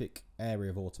specific area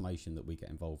of automation that we get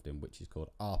involved in, which is called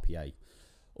RPA,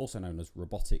 also known as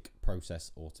robotic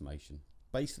process automation.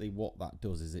 Basically what that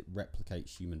does is it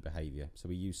replicates human behavior. So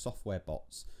we use software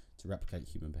bots to replicate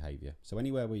human behavior. So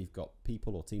anywhere where you've got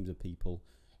people or teams of people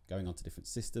going onto different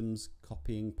systems,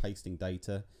 copying, pasting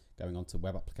data, going onto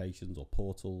web applications or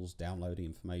portals, downloading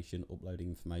information, uploading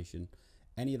information,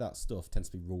 any of that stuff tends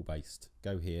to be rule-based.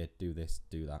 Go here, do this,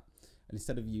 do that. And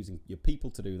instead of using your people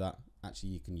to do that, actually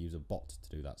you can use a bot to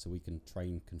do that. So we can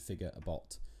configure a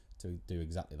bot to do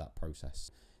exactly that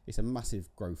process. It's a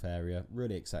massive growth area,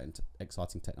 really exciting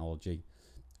technology.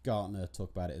 Gartner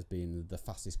talk about it as being the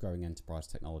fastest growing enterprise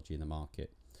technology in the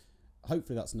market.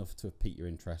 Hopefully that's enough to have piqued your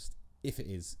interest. If it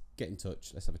is, get in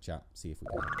touch. Let's have a chat. See if we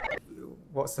can.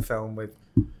 What's the film with?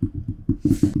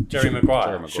 Jerry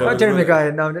Maguire. Not Jerry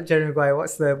Maguire. No, not Jerry Maguire.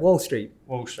 What's the Wall Street?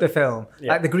 Wall Street. The film.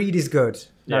 Yeah. Like the greed is good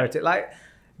narrative. Like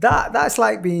that's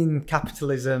like being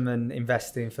capitalism and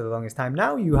investing for the longest time.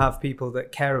 Now you have people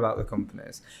that care about the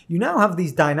companies. You now have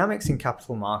these dynamics in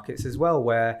capital markets as well,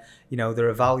 where there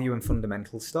are value and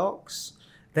fundamental stocks.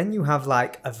 Then you have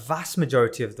like a vast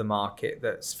majority of the market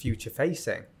that's future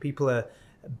facing. People are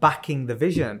backing the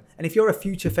vision. And if you're a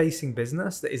future facing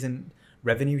business that isn't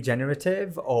revenue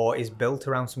generative or is built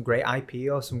around some great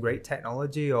IP or some great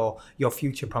technology or your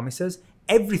future promises,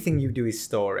 everything you do is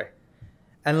story.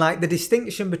 And like the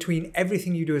distinction between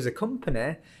everything you do as a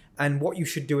company and what you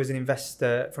should do as an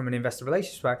investor from an investor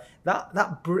relations perspective,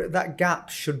 that gap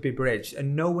should be bridged,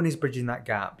 and no one is bridging that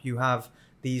gap. You have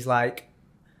these like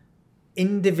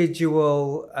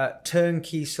individual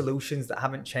turnkey solutions that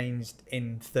haven't changed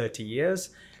in 30 years,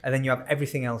 and then you have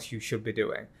everything else you should be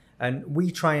doing. And we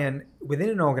try and, within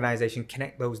an organization,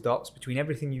 connect those dots between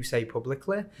everything you say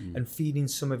publicly and feeding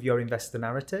some of your investor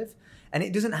narrative. And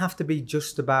it doesn't have to be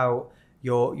just about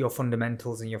your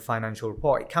fundamentals and your financial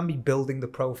report. It can be building the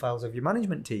profiles of your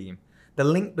management team. The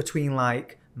link between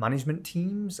like management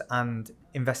teams and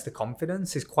investor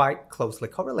confidence is quite closely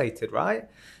correlated, right?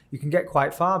 You can get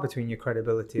quite far between your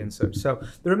credibility and such. So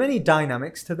there are many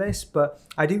dynamics to this, but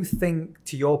I do think,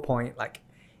 to your point, like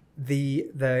the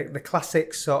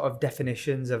classic sort of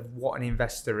definitions of what an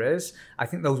investor is, I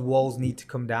think those walls need to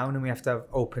come down and we have to have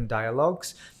open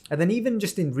dialogues. And then even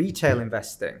just in retail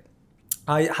investing,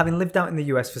 having lived out in the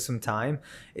US for some time,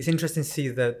 it's interesting to see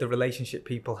the relationship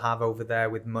people have over there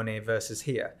with money versus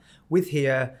here. With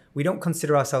here, we don't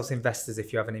consider ourselves investors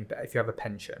if you have a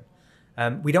pension.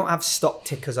 We don't have stock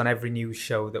tickers on every news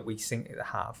show that we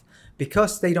have,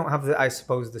 because they don't have I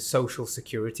suppose the social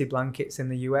security blankets in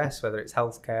the US, whether it's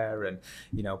healthcare and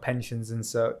pensions and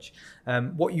such.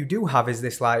 What you do have is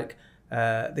this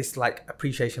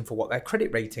appreciation for what their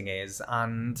credit rating is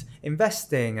and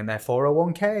investing and their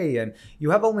 401k, and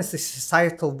you have almost this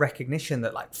societal recognition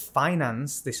that like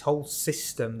finance, this whole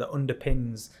system that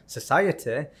underpins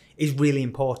society, is really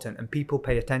important, and people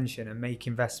pay attention and make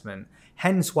investment.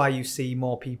 Hence why you see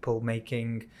more people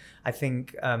making, I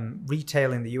think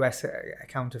retail in the US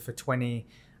accounted for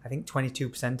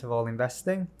 22% of all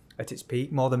investing at its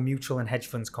peak, more than mutual and hedge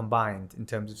funds combined in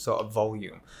terms of sort of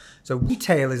volume. So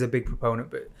retail is a big proponent,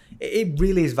 but it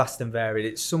really is vast and varied.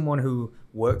 It's someone who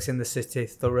works in the city,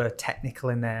 thorough, technical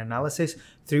in their analysis,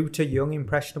 through to young,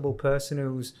 impressionable person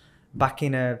who's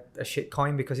backing a shit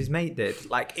coin because his mate did.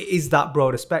 Like, it is that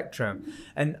broader spectrum.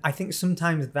 And I think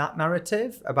sometimes that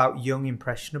narrative about young,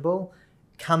 impressionable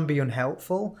can be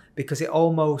unhelpful, because it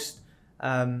almost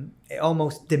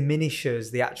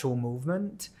diminishes the actual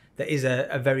movement. That is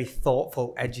a very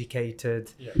thoughtful,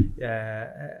 educated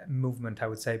movement, I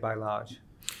would say, by large.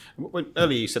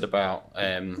 Earlier you said about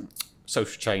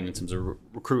social chain in terms of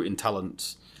recruiting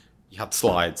talent. You had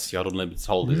slides, you had unlimited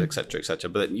holders, etc., etc.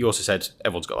 But then you also said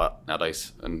everyone's got that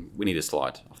nowadays, and we need a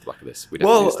slide off the back of this. We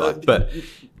don't need a slide. But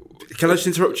can I just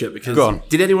interrupt you? Because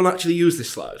did anyone actually use this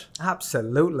slide?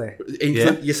 Absolutely.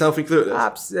 Yourself included?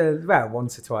 Well,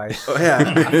 once or twice. Oh, yeah.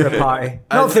 After a party.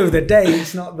 Not through the day.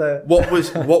 It's not the. What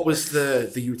was the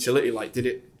utility like? Did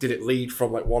it lead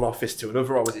from like one office to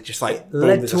another, or was it just like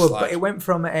it went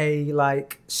from a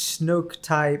like snug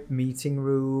type meeting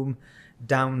room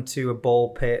down to a ball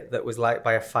pit that was like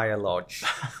by a fire lodge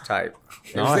type.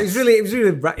 Nice.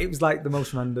 It was like the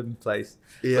most random place.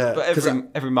 Yeah, but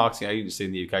every marketing agency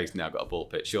in the UK has now got a ball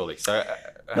pit, surely. So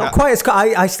not quite as.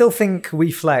 I still think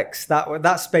we flex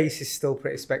that space is still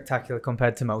pretty spectacular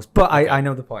compared to most. But I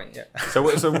know the point. Yeah. So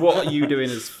what are you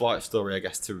doing as Flight Story, I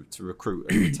guess, to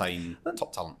recruit and retain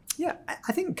top talent? Yeah,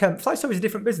 I think Flight Story is a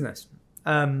different business.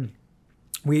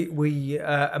 We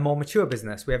are a more mature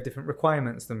business. We have different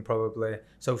requirements than probably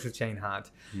Social Chain had.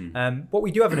 What we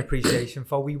do have an appreciation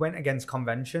for, we went against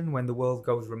convention when the world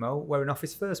goes remote. We're an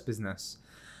office first business.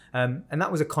 And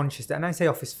that was a conscious, and I say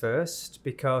office first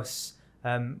because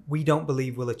we don't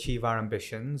believe we'll achieve our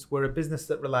ambitions. We're a business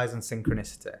that relies on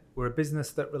synchronicity. We're a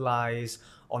business that relies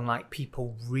on like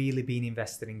people really being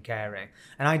invested in caring.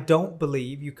 And I don't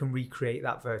believe you can recreate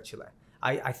that virtually.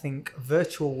 I think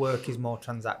virtual work is more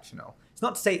transactional. It's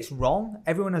not to say it's wrong.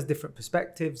 Everyone has different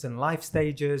perspectives and life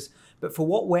stages. But for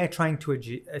what we're trying to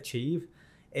achieve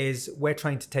is we're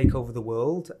trying to take over the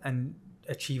world and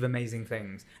achieve amazing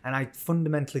things. And I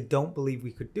fundamentally don't believe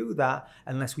we could do that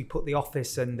unless we put the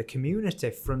office and the community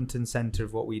front and center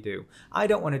of what we do. I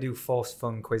don't want to do forced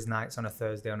fun quiz nights on a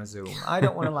Thursday on a Zoom. I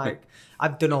don't want to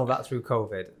I've done all that through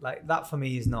COVID. Like, that for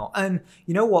me is not. And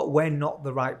you know what? We're not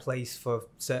the right place for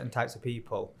certain types of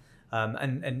people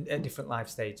and at different life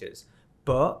stages.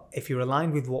 But if you're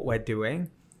aligned with what we're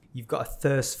doing, you've got a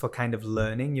thirst for kind of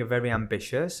learning, you're very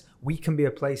ambitious, we can be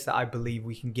a place that I believe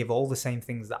we can give all the same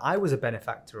things that I was a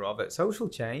benefactor of at Social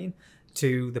Chain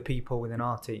to the people within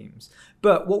our teams.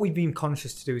 But what we've been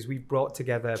conscious to do is we've brought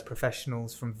together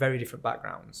professionals from very different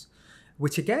backgrounds,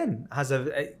 which again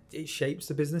it shapes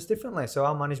the business differently. So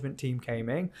our management team came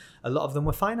in, a lot of them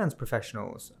were finance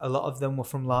professionals, a lot of them were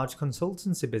from large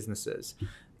consultancy businesses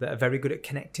that are very good at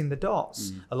connecting the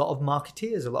dots, a lot of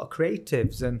marketeers, a lot of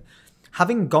creatives. And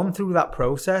having gone through that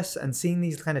process and seeing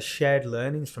these kind of shared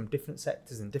learnings from different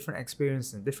sectors and different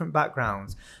experiences and different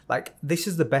backgrounds, like, this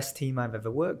is the best team I've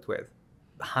ever worked with,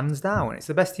 hands down. It's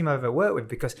the best team I've ever worked with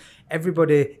because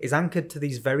everybody is anchored to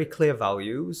these very clear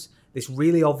values, this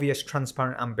really obvious,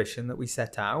 transparent ambition that we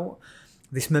set out,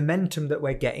 this momentum that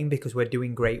we're getting because we're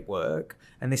doing great work,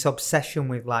 and this obsession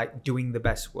with like doing the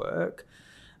best work,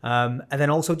 and then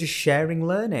also just sharing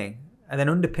learning. And then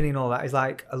underpinning all that is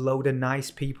like a load of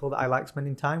nice people that I like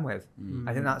spending time with.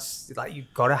 I think that's like,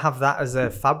 you've got to have that as a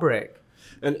fabric.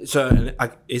 And so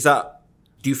is that,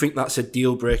 do you think that's a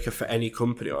deal breaker for any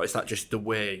company, or is that just the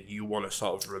way you want to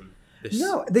sort of run this?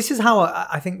 No, this is how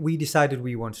I think we decided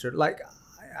we wanted to. Like,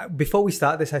 before we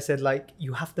start this, I said, like,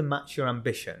 you have to match your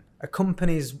ambition. A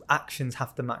company's actions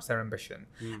have to match their ambition.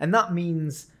 And that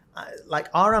means, like,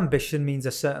 our ambition means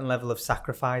a certain level of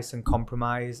sacrifice and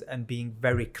compromise and being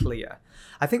very clear.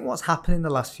 I think what's happened in the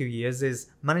last few years is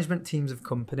management teams of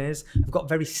companies have got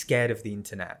very scared of the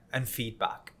internet and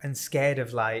feedback, and scared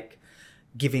of like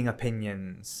giving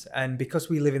opinions. And because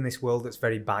we live in this world that's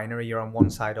very binary, you're on one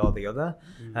side or the other,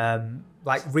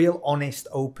 like real honest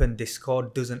open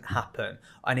discord doesn't happen.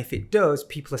 And if it does,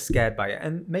 people are scared by it,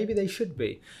 and maybe they should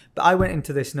be. But I went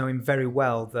into this knowing very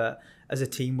well that as a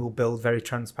team we'll build very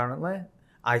transparently.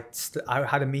 I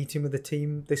had a meeting with the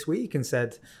team this week and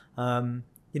said,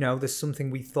 you know, there's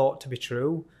something we thought to be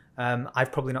true.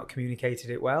 I've probably not communicated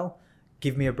it well.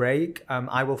 Give me a break.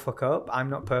 I will fuck up. I'm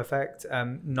not perfect.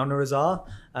 None of us are.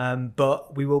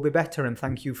 But we will be better. And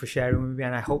thank you for sharing with me.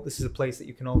 And I hope this is a place that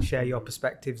you can all share your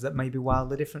perspectives that may be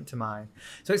wildly different to mine.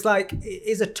 So it's like, it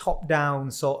is a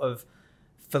top-down sort of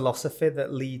philosophy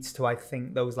that leads to, I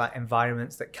think, those like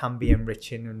environments that can be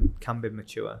enriching and can be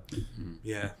mature.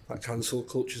 Yeah, that cancel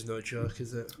culture's no joke,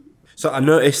 is it? So I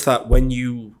noticed that when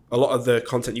a lot of the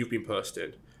content you've been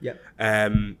posting,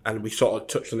 and we sort of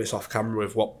touched on this off camera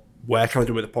with what we're kind of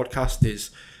doing with the podcast,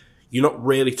 is you're not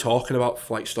really talking about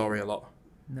Flight Story a lot.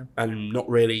 No. And you're not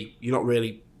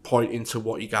really pointing to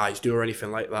what you guys do or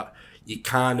anything like that. You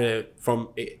kind of,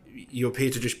 you appear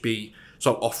to just be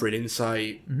sort of offering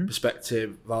insight,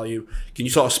 perspective, value. Can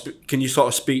you sort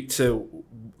of speak to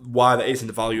why that is and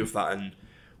the value of that, and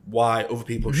why other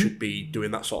people should be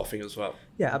doing that sort of thing as well?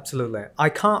 Yeah, absolutely. I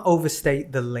can't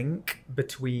overstate the link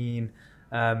between,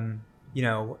 you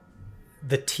know,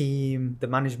 the team, the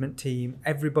management team,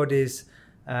 everybody's,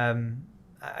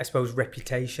 I suppose,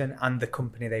 reputation and the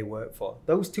company they work for.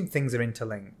 Those two things are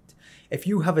interlinked. If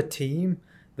you have a team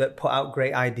that put out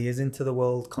great ideas into the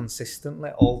world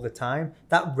consistently all the time,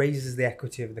 that raises the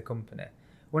equity of the company.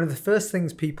 One of the first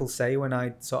things people say when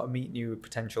I sort of meet new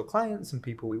potential clients and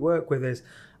people we work with is,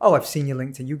 oh, I've seen your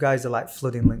LinkedIn. You guys are like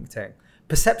flooding LinkedIn.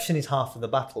 Perception is half of the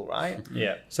battle, right?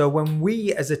 Yeah. So when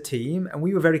we as a team, and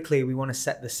we were very clear, we want to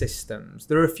set the systems.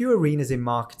 There are a few arenas in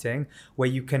marketing where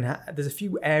you can, there's a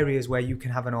few areas where you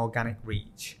can have an organic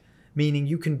reach, meaning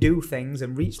you can do things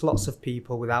and reach lots of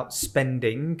people without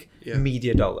spending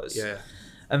media dollars. Yeah.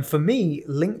 And for me,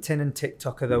 LinkedIn and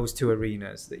TikTok are those two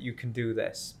arenas that you can do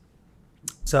this.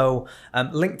 So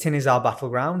LinkedIn is our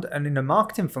battleground, and in a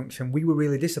marketing function, we were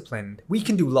really disciplined. We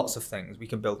can do lots of things. We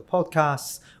can build a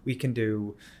podcast, we can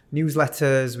do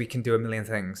newsletters, we can do a million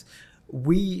things.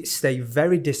 We stay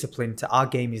very disciplined to our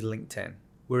game is LinkedIn.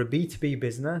 We're a B2B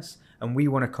business, and we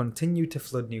want to continue to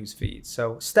flood news feeds.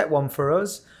 So step one for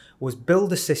us was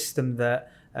build a system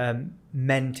that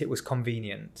meant it was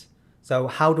convenient. So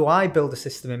how do I build a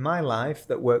system in my life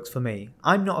that works for me?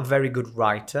 I'm not a very good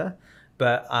writer,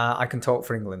 but I can talk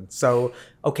for England. So,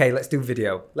 okay, let's do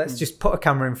video. Let's just put a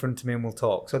camera in front of me and we'll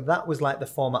talk. So that was like the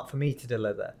format for me to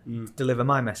deliver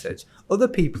my message. Other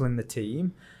people in the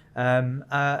team are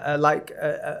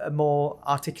more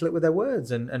articulate with their words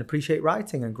and appreciate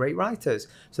writing and great writers.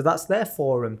 So that's their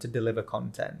forum to deliver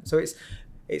content. So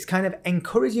it's kind of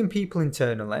encouraging people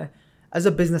internally as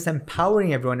a business,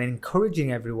 empowering everyone and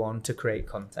encouraging everyone to create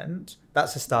content.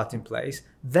 That's a starting place.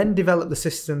 Then develop the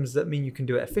systems that mean you can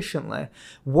do it efficiently.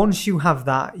 Once you have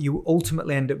that, you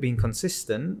ultimately end up being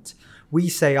consistent. We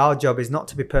say our job is not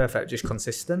to be perfect, just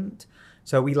consistent.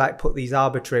 So we like put these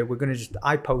arbitrary,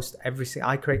 I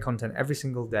create content every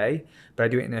single day, but I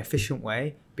do it in an efficient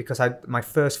way because my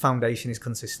first foundation is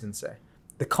consistency.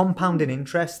 The compounding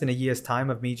interest in a year's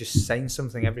time of me just saying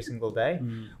something every single day,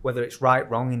 whether it's right,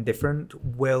 wrong, indifferent,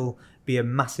 will be a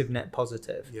massive net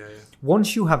positive. Yeah.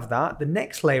 Once you have that, the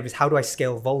next layer is how do I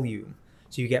scale volume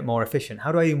so you get more efficient?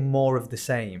 How do I do more of the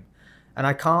same? And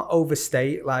I can't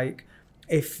overstate, like,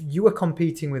 if you are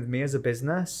competing with me as a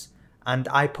business and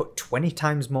I put 20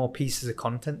 times more pieces of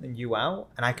content than you out,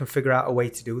 and I can figure out a way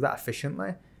to do that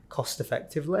efficiently, cost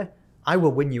effectively, I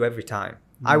will win you every time.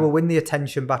 I will win the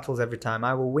attention battles every time.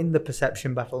 I will win the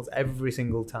perception battles every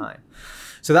single time.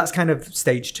 So that's kind of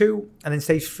stage 2. And then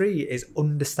stage 3 is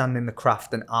understanding the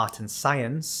craft and art and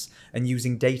science and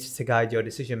using data to guide your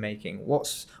decision making.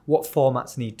 What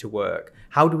formats need to work?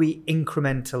 How do we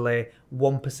incrementally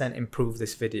 1% improve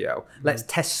this video? Let's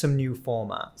test some new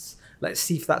formats. Let's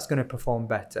see if that's going to perform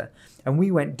better. And we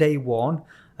went day 1.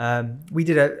 We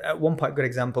did at one point, a good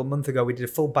example, a month ago, we did a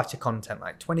full batch of content,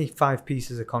 like 25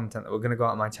 pieces of content that were going to go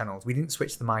out on my channels. We didn't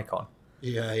switch the mic on.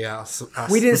 Yeah.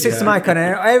 We didn't switch the mic on.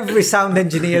 Every sound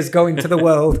engineer's going to the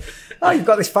world. Oh, you've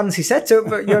got this fancy setup,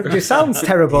 but your sound's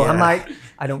terrible. I'm like,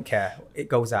 I don't care. It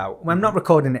goes out. I'm not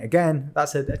recording it again.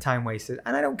 That's a time wasted.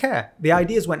 And I don't care. The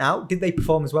ideas went out. Did they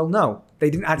perform as well? No,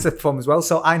 they didn't actually perform as well.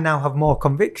 So I now have more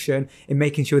conviction in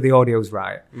making sure the audio's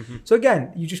right. So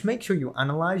again, you just make sure you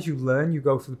analyze, you learn, you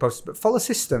go through the process, but follow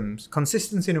systems.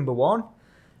 Consistency, number 1.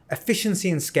 Efficiency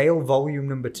and scale, volume,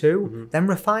 number 2. Then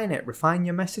refine it. Refine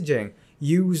your messaging.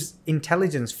 Use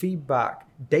intelligence, feedback,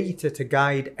 data to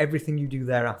guide everything you do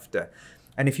thereafter.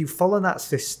 And if you follow that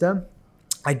system,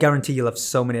 I guarantee you'll have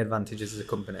so many advantages as a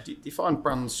company. Do you find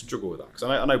brands struggle with that? Because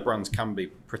I know brands can be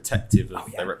protective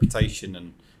of their reputation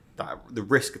and the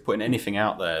risk of putting anything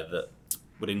out there that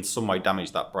would in some way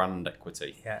damage that brand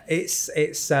equity. Yeah, it's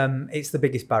the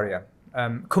biggest barrier.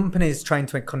 Companies trying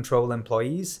to control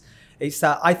employees. It's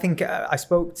that I think I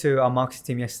spoke to our marketing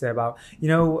team yesterday about,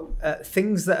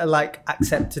 things that are like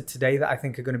accepted today that I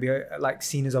think are going to be like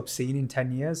seen as obscene in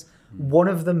 10 years. One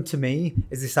of them to me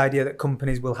is this idea that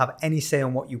companies will have any say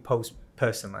on what you post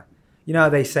personally. You know,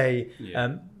 they say,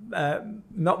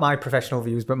 not my professional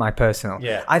views, but my personal.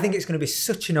 Yeah. I think it's going to be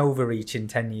such an overreach in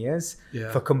 10 years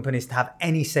for companies to have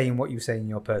any say in what you say in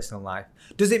your personal life.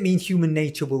 Does it mean human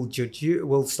nature will judge you,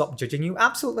 will stop judging you?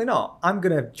 Absolutely not. I'm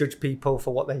going to judge people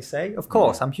for what they say. Of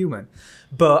course, I'm human.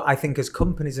 But I think as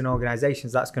companies and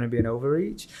organizations, that's going to be an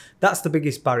overreach. That's the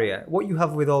biggest barrier. What you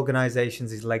have with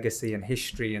organizations is legacy and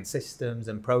history and systems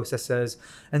and processes.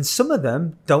 And some of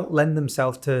them don't lend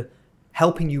themselves to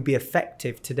helping you be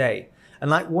effective today. And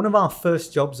like one of our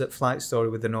first jobs at Flight Story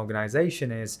with an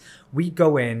organization is we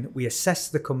go in, we assess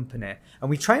the company, and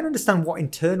we try and understand what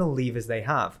internal levers they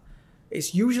have.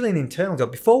 It's usually an internal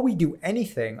job. Before we do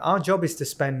anything, our job is to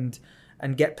spend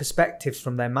and get perspectives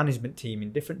from their management team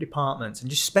in different departments and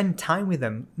just spend time with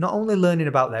them, not only learning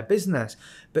about their business,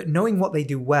 but knowing what they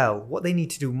do well, what they need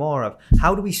to do more of.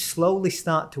 How do we slowly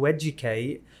start to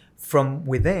educate from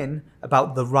within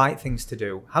about the right things to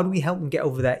do? How do we help them get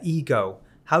over their ego?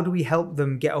 How do we help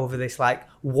them get over this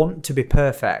want to be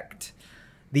perfect?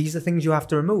 These are things you have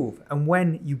to remove. And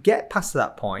when you get past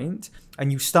that point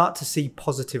and you start to see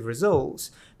positive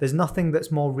results, there's nothing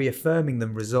that's more reaffirming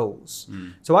than results.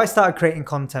 So I started creating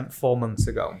content 4 months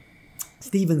ago.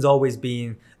 Stephen's always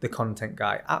been the content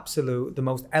guy, the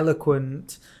most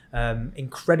eloquent,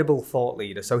 incredible thought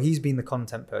leader. So he's been the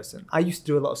content person. I used to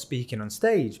do a lot of speaking on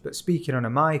stage, but speaking on a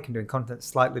mic and doing content,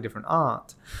 slightly different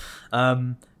art.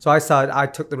 So I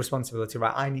took the responsibility,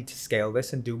 right, I need to scale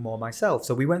this and do more myself.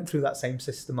 So we went through that same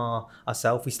system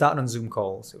ourselves. We started on Zoom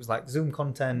calls. It was like Zoom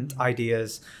content,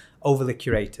 ideas, overly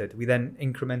curated. We then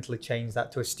incrementally changed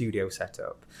that to a studio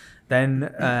setup. Then,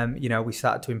 we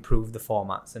started to improve the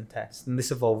formats and tests, and this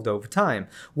evolved over time.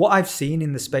 What I've seen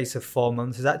in the space of 4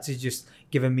 months has actually just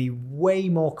given me way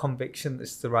more conviction that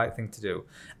it's the right thing to do.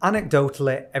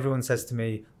 Anecdotally, everyone says to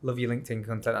me, love your LinkedIn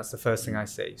content. That's the first thing I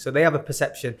see. So they have a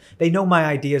perception. They know my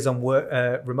ideas on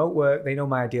remote work. They know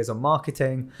my ideas on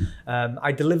marketing.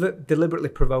 I deliberately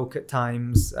provoke at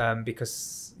times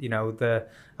because,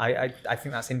 I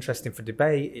think that's interesting for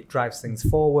debate. It drives things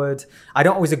forward. I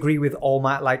don't always agree with all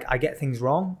I get things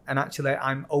wrong. And actually,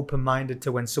 I'm open-minded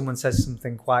to when someone says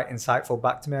something quite insightful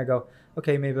back to me. I go,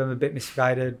 okay, maybe I'm a bit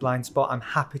misguided, blind spot. I'm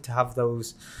happy to have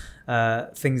those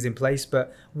things in place.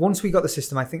 But once we got the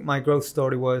system, I think my growth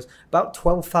story was about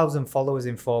 12,000 followers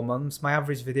in 4 months. My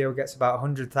average video gets about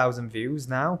 100,000 views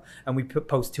now, and we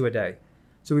post 2 a day.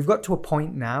 So we've got to a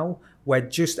point now where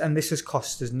and this has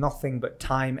cost us nothing but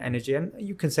time, energy, and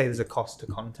you can say there's a cost to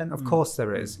content. Of course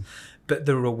there is. But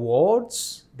the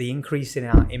rewards, the increase in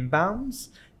our inbounds,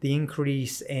 the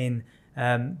increase in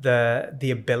the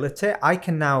ability, I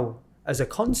can now, as a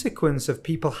consequence of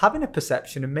people having a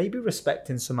perception and maybe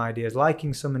respecting some ideas,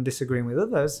 liking some and disagreeing with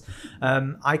others,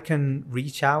 I can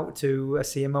reach out to a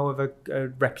CMO of a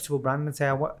reputable brand and say,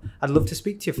 I'd love to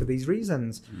speak to you for these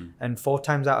reasons. And 4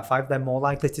 times out of 5, they're more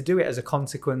likely to do it as a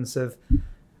consequence of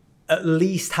at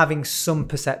least having some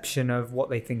perception of what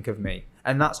they think of me.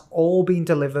 And that's all being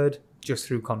delivered just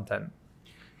through content.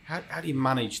 How do you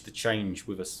manage the change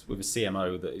with a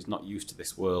CMO that is not used to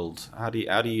this world? How do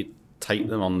you take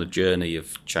them on the journey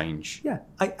of change? Yeah,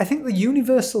 I think the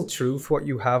universal truth, what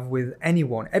you have with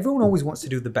anyone, everyone always wants to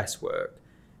do the best work.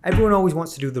 Everyone always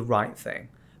wants to do the right thing.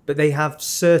 But they have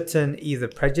certain either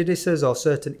prejudices or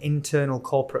certain internal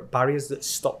corporate barriers that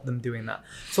stop them doing that.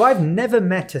 So I've never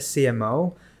met a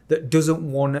CMO that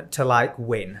doesn't want to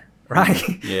win.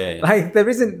 Right? Yeah. There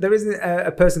isn't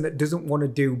a person that doesn't want to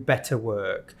do better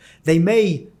work. They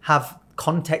may have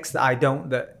context that I don't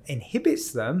that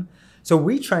inhibits them. So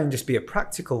we try and just be a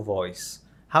practical voice.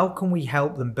 How can we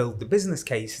help them build the business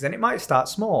cases? And it might start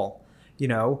small.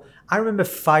 I remember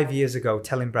 5 years ago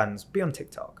telling brands, be on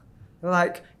TikTok. They're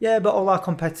like, yeah, but all our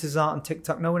competitors aren't on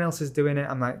TikTok. No one else is doing it.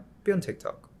 I'm like, be on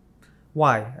TikTok.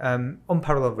 Why?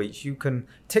 Unparalleled reach.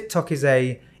 TikTok is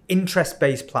a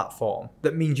interest-based platform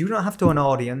that means you don't have to have an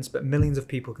audience, but millions of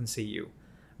people can see you.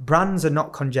 Brands are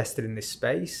not congested in this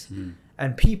space,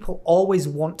 and people always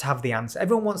want to have the answer.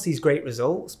 Everyone wants these great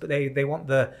results, but they want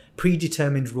the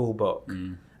predetermined rule book.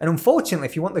 And unfortunately,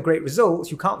 if you want the great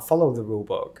results, you can't follow the rule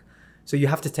book. So you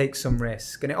have to take some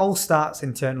risk, and it all starts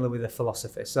internally with a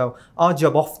philosophy. So our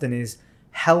job often is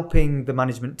helping the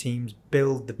management teams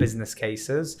build the business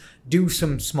cases, do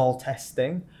some small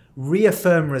testing,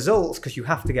 reaffirm results because you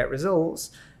have to get results,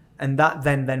 and that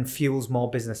then fuels more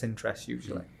business interest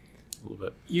usually. A little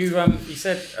bit. You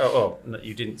said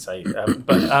you didn't say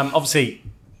but obviously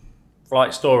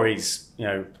Flight Stories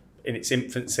in its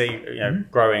infancy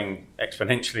growing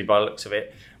exponentially by the looks of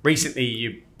it. Recently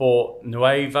you bought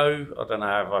Nuevo. I don't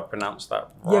know if I pronounced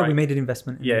that right. Yeah, we made an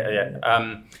investment.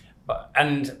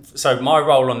 And so my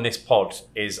role on this pod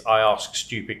is I ask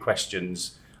stupid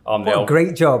questions.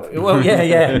 Great job. Well,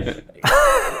 yeah.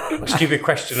 Stupid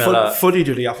question alert. Funny,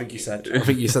 Judy, I think you said. I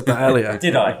think you said that earlier.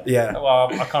 Did I? Yeah. Well,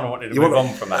 I kind of wanted to move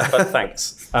on from that, but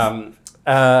thanks. And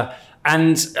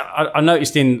I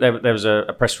noticed there was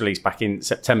a press release back in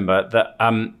September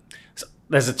that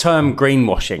there's a term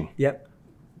greenwashing. Yep.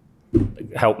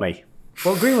 Help me.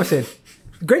 Well, greenwashing.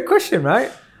 Great question,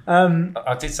 right?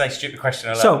 I did say stupid question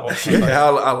alert. So,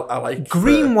 I like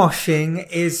greenwashing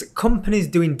is companies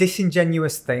doing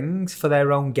disingenuous things for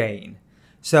their own gain.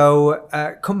 So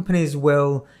companies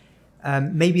will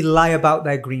maybe lie about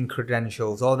their green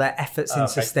credentials or their efforts in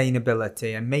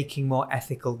sustainability and making more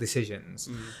ethical decisions.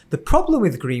 The problem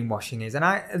with greenwashing is,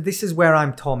 and this is where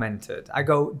I'm tormented, I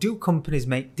go, do companies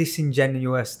make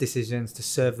disingenuous decisions to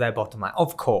serve their bottom line?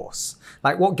 Of course.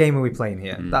 What game are we playing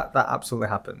here? That absolutely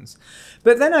happens.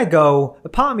 But then I go, a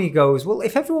part of me goes, well,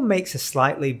 if everyone makes a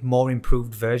slightly more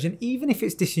improved version, even if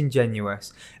it's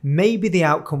disingenuous, maybe the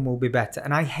outcome will be better.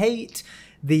 And I hate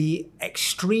the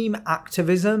extreme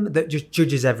activism that just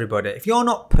judges everybody. If you're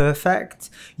not perfect,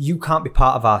 you can't be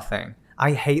part of our thing.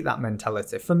 I hate that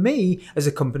mentality. For me, as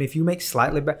a company, if you make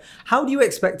slightly better, how do you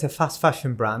expect a fast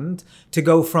fashion brand to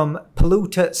go from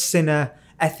polluter, sinner,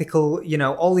 ethical,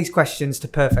 all these questions to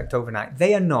perfect overnight?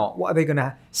 They are not. What are they going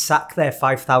to sack their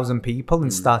 5,000 people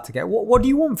and start again? What do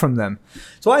you want from them?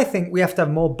 So I think we have to have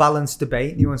more balanced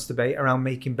debate, nuanced debate around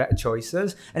making better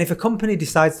choices. And if a company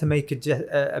decides to make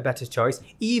a better choice,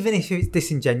 even if it's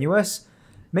disingenuous,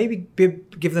 maybe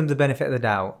give them the benefit of the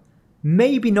doubt.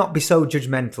 Maybe not be so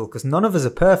judgmental, because none of us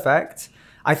are perfect.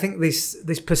 I think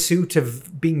this pursuit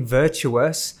of being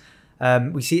virtuous,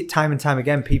 we see it time and time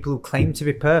again. People who claim to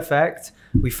be perfect,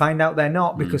 we find out they're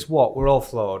not, because we're all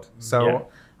flawed. So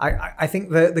I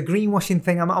think the greenwashing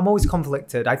thing, I'm always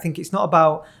conflicted. I think it's not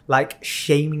about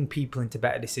shaming people into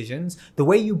better decisions. The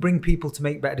way you bring people to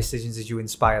make better decisions is you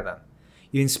inspire them.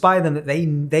 You inspire them that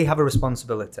they have a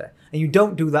responsibility. And you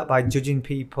don't do that by judging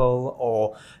people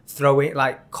or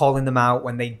calling them out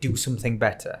when they do something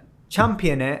better.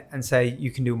 champion it and say, you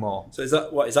can do more. So is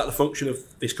that the function of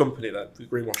this company then, the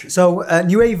greenwashing? So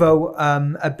Nuevo,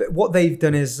 what they've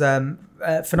done is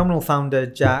phenomenal founder,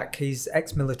 Jack. He's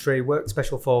ex-military, worked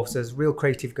special forces, real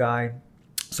creative guy.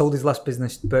 Sold his last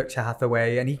business to Berkshire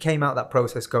Hathaway, and he came out that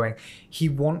process going, he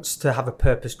wants to have a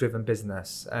purpose-driven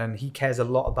business, and he cares a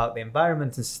lot about the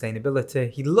environment and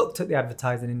sustainability. He looked at the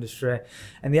advertising industry,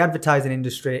 and the advertising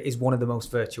industry is one of the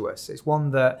most virtuous. It's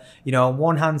one that, on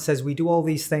one hand says we do all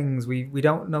these things, we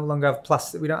don't no longer have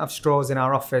plastic, we don't have straws in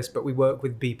our office, but we work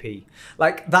with BP.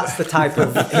 Like, that's the type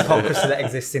of hypocrisy that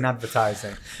exists in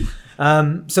advertising.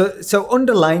 So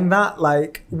underlying that,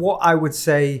 like, what I would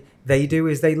say they do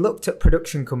is they looked at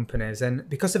production companies, and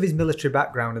because of his military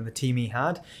background and the team he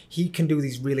had, he can do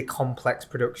these really complex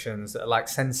productions that are like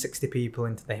send 60 people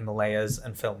into the Himalayas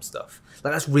and film stuff.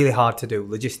 Like, that's really hard to do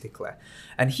logistically.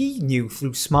 And he knew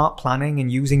through smart planning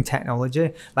and using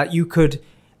technology, like, you could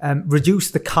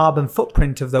reduce the carbon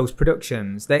footprint of those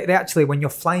productions. They actually, when you're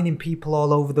flying in people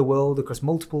all over the world across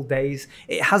multiple days,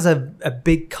 it has a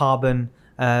big carbon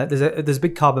there's a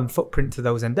big carbon footprint to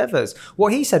those endeavors.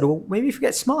 What he said, well, maybe if we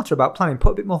get smarter about planning,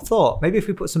 put a bit more thought, maybe if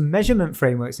we put some measurement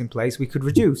frameworks in place, we could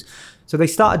reduce. So they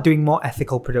started doing more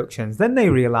ethical productions. Then they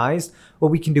realized, well,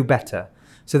 we can do better.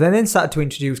 So they then started to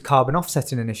introduce carbon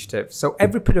offsetting initiatives. So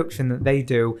every production that they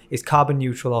do is carbon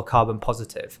neutral or carbon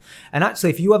positive. And actually,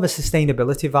 if you have a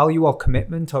sustainability value or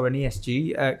commitment or an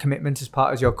ESG commitment as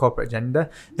part of your corporate agenda,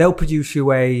 they'll produce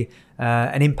you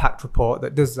an impact report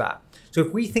that does that. So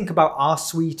if we think about our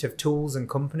suite of tools and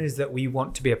companies that we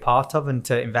want to be a part of and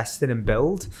to invest in and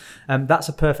build, that's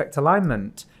a perfect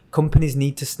alignment. Companies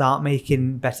need to start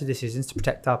making better decisions to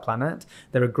protect our planet.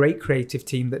 They're a great creative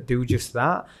team that do just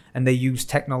that, and they use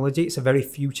technology. It's a very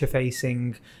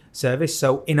future-facing service.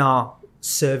 So in our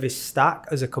service stack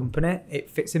as a company, it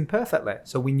fits in perfectly.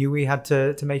 So we knew we had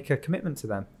to make a commitment to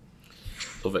them.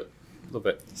 Love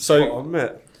it. So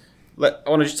I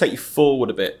want to just take you forward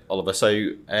a bit, Oliver. So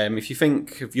if you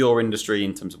think of your industry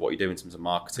in terms of what you do in terms of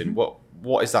marketing,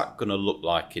 what is that going to look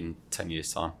like in 10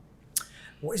 years' time?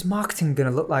 What is marketing going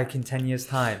to look like in 10 years'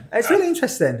 time? It's really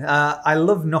interesting. I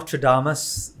love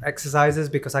Nostradamus exercises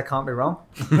because I can't be wrong.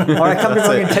 Or I can't be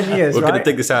wrong in 10 years, We're right? going to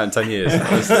dig this out in 10 years.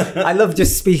 I love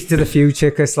just speaking to the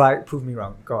future because, like, prove me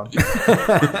wrong. Go on.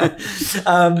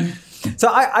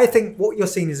 So I think what you're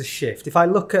seeing is a shift. If I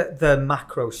look at the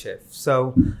macro shift,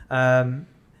 so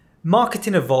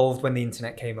marketing evolved when the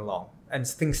internet came along and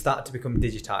things started to become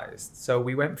digitized. So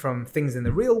we went from things in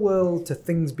the real world to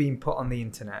things being put on the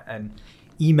internet, and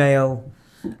email,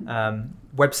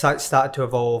 websites started to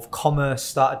evolve, commerce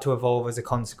started to evolve as a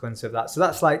consequence of that. So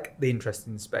that's like the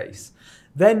interesting space.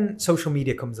 Then social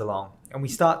media comes along and we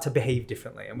start to behave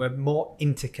differently and we're more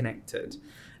interconnected.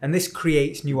 And this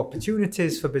creates new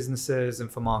opportunities for businesses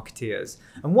and for marketeers.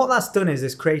 And what that's done is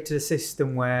it's created a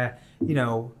system where,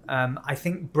 I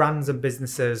think brands and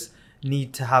businesses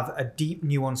need to have a deep,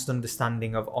 nuanced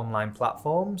understanding of online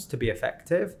platforms to be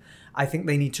effective. I think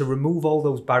they need to remove all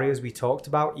those barriers we talked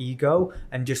about, ego,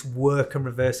 and just work and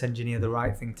reverse engineer the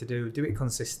right thing to do it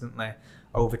consistently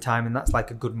over time. And that's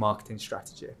like a good marketing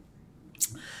strategy.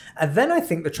 And then I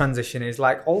think the transition is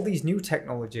like all these new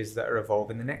technologies that are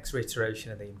evolving, the next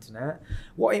iteration of the internet.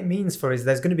 What it means for is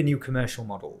there's going to be new commercial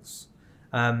models.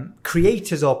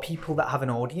 Creators or people that have an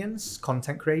audience,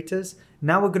 content creators,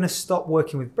 now are going to stop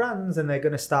working with brands and they're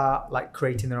going to start like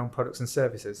creating their own products and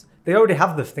services. They already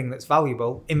have the thing that's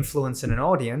valuable, influence and an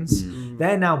audience.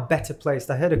 They're now better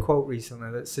placed. I heard a quote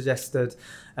recently that suggested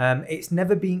it's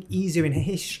never been easier in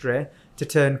history to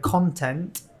turn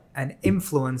content and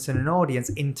influence and an audience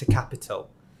into capital.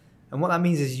 And what that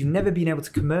means is you've never been able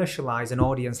to commercialize an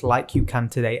audience like you can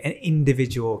today, an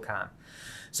individual can.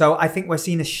 So I think we're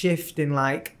seeing a shift in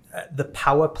like the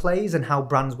power plays and how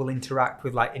brands will interact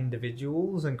with like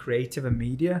individuals and creative and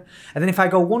media. And then if I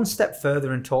go one step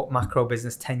further and talk macro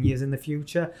business 10 years in the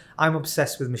future, I'm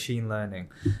obsessed with machine learning.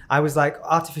 I was like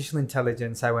artificial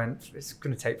intelligence. I went, it's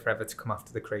going to take forever to come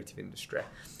after the creative industry.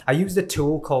 I used a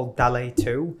tool called DALL-E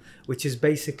 2, which is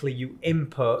basically you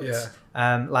input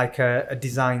like a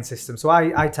design system. So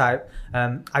I type,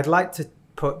 I'd like to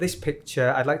put this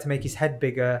picture, I'd like to make his head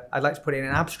bigger, I'd like to put it in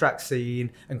an abstract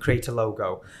scene and create a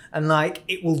logo. And like,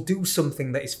 it will do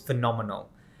something that is phenomenal.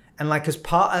 And like, as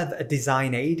part of a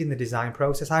design aid in the design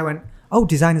process, I went, oh,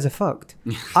 designers are fucked.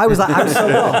 I was like, I'm so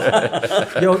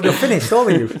wrong. You're finished, all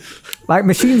of you. Like,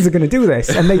 machines are going to do this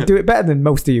and they do it better than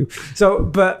most of you. So,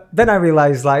 but then I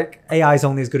realized like AI is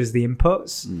only as good as the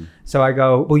inputs. So I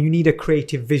go, well, you need a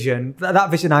creative vision. That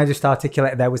vision I just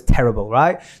articulated there was terrible,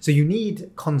 right? So you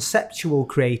need conceptual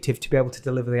creative to be able to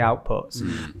deliver the outputs.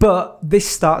 But this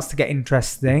starts to get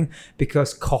interesting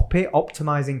because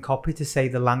optimizing copy to say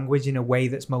the language in a way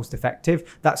that's most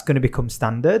effective, that's going to become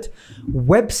standard.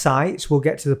 Websites will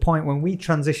get to the point when we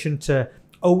transition to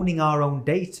owning our own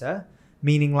data,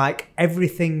 meaning like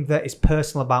everything that is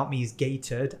personal about me is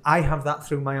gated. I have that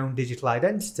through my own digital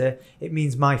identity. It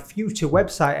means my future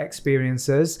website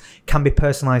experiences can be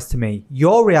personalized to me.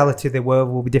 Your reality of the world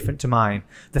will be different to mine.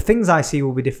 The things I see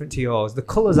will be different to yours. The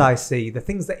colors I see, the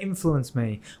things that influence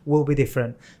me will be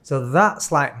different. So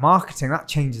that's like marketing, that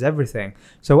changes everything.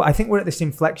 So I think we're at this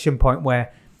inflection point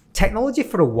where technology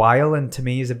for a while, and to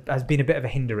me has been a bit of a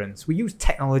hindrance. We use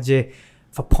technology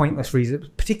for pointless reasons,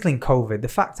 particularly in COVID. The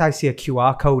fact I see a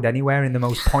QR code anywhere in the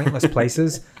most pointless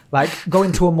places, like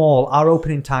going to a mall, our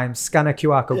opening times, scan a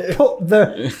QR code, put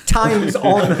the times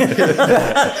on, put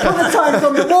the times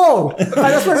on the wall. Like,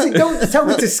 that's what I say. Don't tell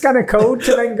me to scan a code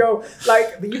to then go.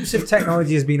 Like, the use of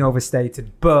technology has been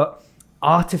overstated, but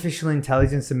artificial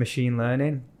intelligence and machine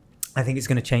learning, I think it's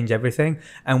going to change everything,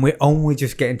 and we're only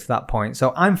just getting to that point.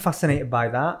 So I'm fascinated by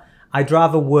that. I'd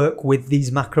rather work with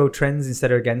these macro trends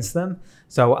instead of against them.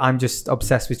 So I'm just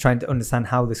obsessed with trying to understand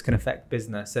how this can affect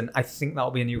business. And I think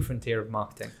that'll be a new frontier of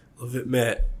marketing. Love it,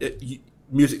 mate.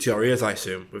 Music to your ears, I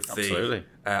assume, with Absolutely.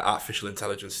 the artificial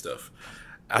intelligence stuff.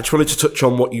 I just wanted to touch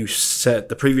on what you said,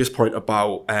 the previous point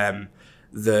about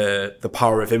the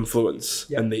power of influence.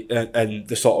 Yep. and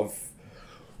the sort of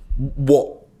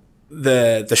what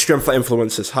the strength that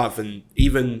influencers have. And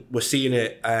even we're seeing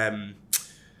it...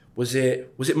 Was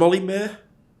it Molly May?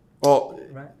 Or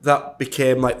that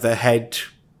became like the head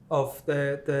of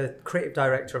the creative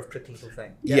director of Pretty Little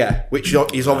Thing. Yeah, which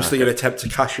is obviously an attempt to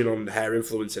cash in on her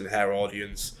influence and her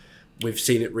audience. We've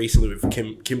seen it recently with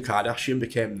Kim Kardashian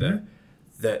became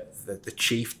the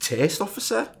chief taste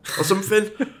officer or something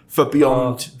for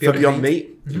Beyond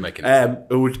Meat. You're making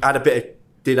who add a bit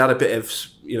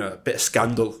of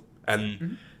scandal,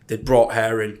 and they brought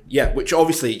her in. Yeah, which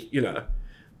obviously,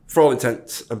 for all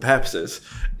intents and purposes,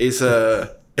 is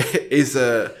a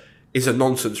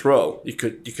nonsense role. You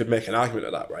could make an argument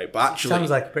of that, right? But actually, sounds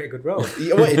like a pretty good role.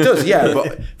 Well, it does, yeah.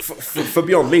 But for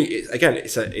Beyond Meat,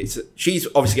 she's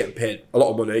obviously getting paid a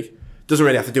lot of money. Doesn't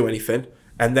really have to do anything,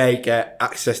 and they get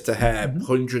access to her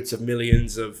hundreds of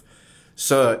millions of.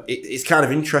 So it's kind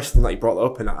of interesting that you brought that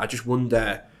up, and I just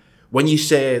wonder, when you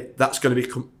say that's going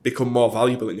to become more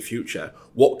valuable in the future,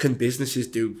 what can businesses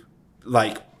do,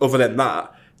 like, other than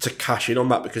that, to cash in on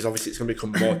that? Because obviously it's going to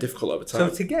become more difficult over time.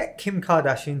 So to get Kim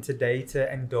Kardashian today to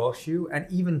endorse you and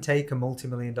even take a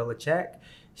multi-million-dollar check,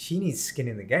 she needs skin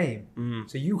in the game.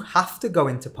 So you have to go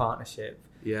into partnership.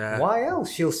 Yeah. Why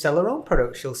else? She'll sell her own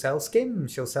products. She'll sell skin.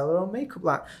 She'll sell her own makeup.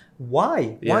 Like,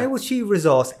 why? Yeah. Why would she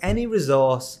resource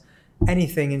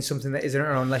anything in something that isn't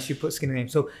her own unless you put skin in the game?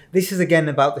 So this is again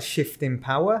about the shift in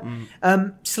power.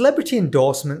 Celebrity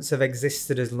endorsements have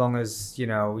existed as long as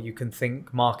you can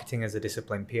think marketing as a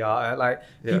discipline, PR.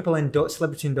 People endorse,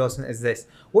 celebrity endorsement is this.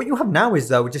 What you have now is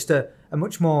though just a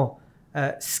much more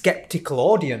skeptical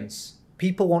audience.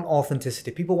 People want authenticity.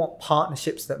 People want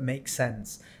partnerships that make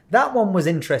sense. That one was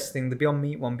interesting, the Beyond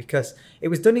Meat one, because it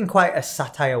was done in quite a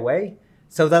satire way.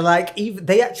 So they're like,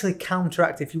 they actually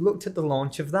counteract. If you looked at the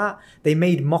launch of that, they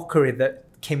made mockery that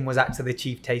Kim was actually the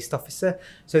chief taste officer.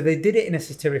 So they did it in a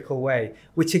satirical way,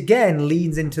 which again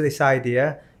leads into this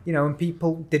idea, and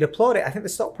people did applaud it. I think the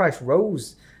stock price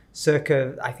rose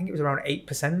circa, I think it was around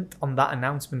 8% on that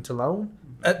announcement alone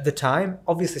at the time.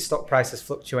 Obviously, stock prices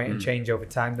fluctuate and change over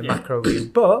time, the macro view.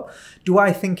 But do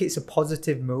I think it's a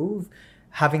positive move?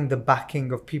 Having the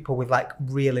backing of people with like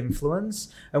real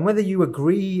influence, and whether you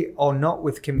agree or not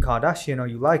with Kim Kardashian, or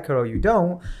you like her or you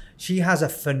don't, she has a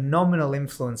phenomenal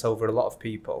influence over a lot of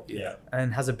people,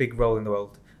 and has a big role in the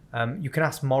world. You can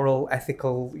ask moral,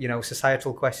 ethical,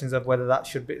 societal questions of whether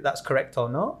that's correct or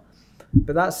not,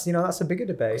 but that's a bigger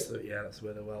debate. That's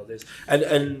where the world is.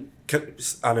 And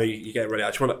I know you get ready.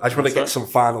 I just want to get some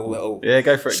final little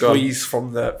go for it. Squeeze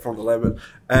from the lemon.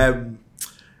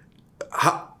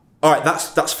 All right,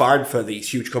 that's fine for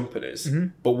these huge companies,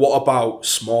 but what about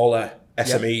smaller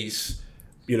SMEs,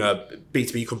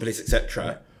 B2B companies,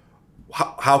 etc.?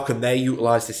 How can they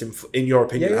utilize this? In your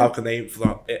opinion, how can they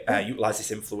utilize this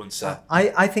influencer?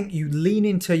 I think you lean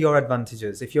into your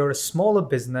advantages. If you're a smaller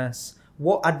business,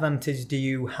 what advantage do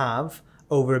you have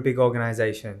over a big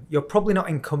organization? You're probably not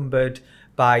encumbered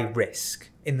by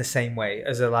risk in the same way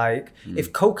as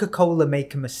if Coca-Cola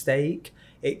make a mistake,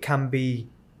 it can be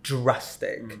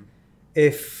drastic.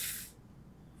 If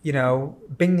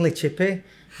Bingley Chippy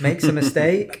makes a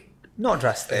mistake, not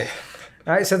drastic.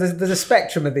 Right, so there's a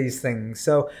spectrum of these things.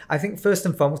 So I think first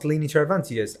and foremost, lean into your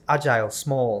advantages. Agile,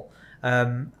 small.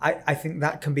 I think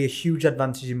that can be a huge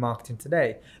advantage in marketing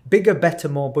today. Bigger, better,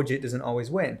 more budget doesn't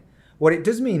always win. What it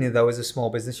does mean, though, as a small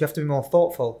business, you have to be more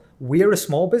thoughtful. We're a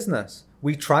small business.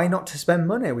 We try not to spend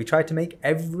money. We try to make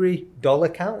every dollar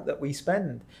count that we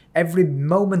spend. Every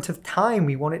moment of time,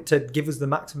 we want it to give us the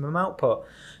maximum output.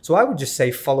 So I would just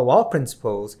say follow our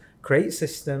principles. Create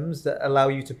systems that allow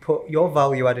you to put your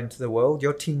value add into the world,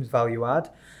 your team's value add.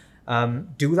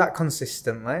 Do that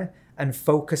consistently and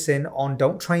focus in on,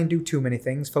 don't try and do too many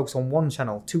things. Focus on one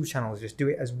channel, 2 channels. Just do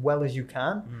it as well as you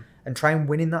can and try and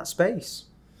win in that space.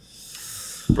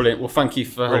 Brilliant. Well, thank you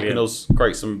for helping us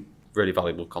create some really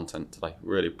valuable content today.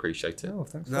 Really appreciate it. Oh,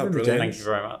 thanks for No, having me, brilliant. James. Thank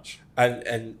you very much.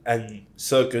 And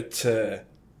so good to.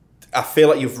 I feel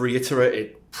like you've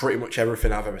reiterated pretty much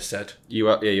everything I've ever said. You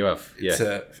have.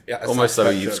 Almost so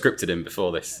you've scripted him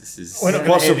before this. This is We're not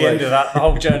going to hear the end of that. The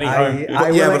whole journey home.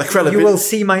 But you will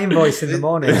see my invoice in the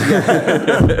morning.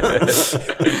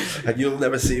 And you'll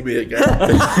never see me again.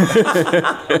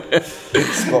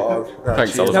 Spot on.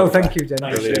 Thanks, Cheers. Oliver. No, thank you, James.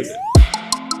 Brilliant.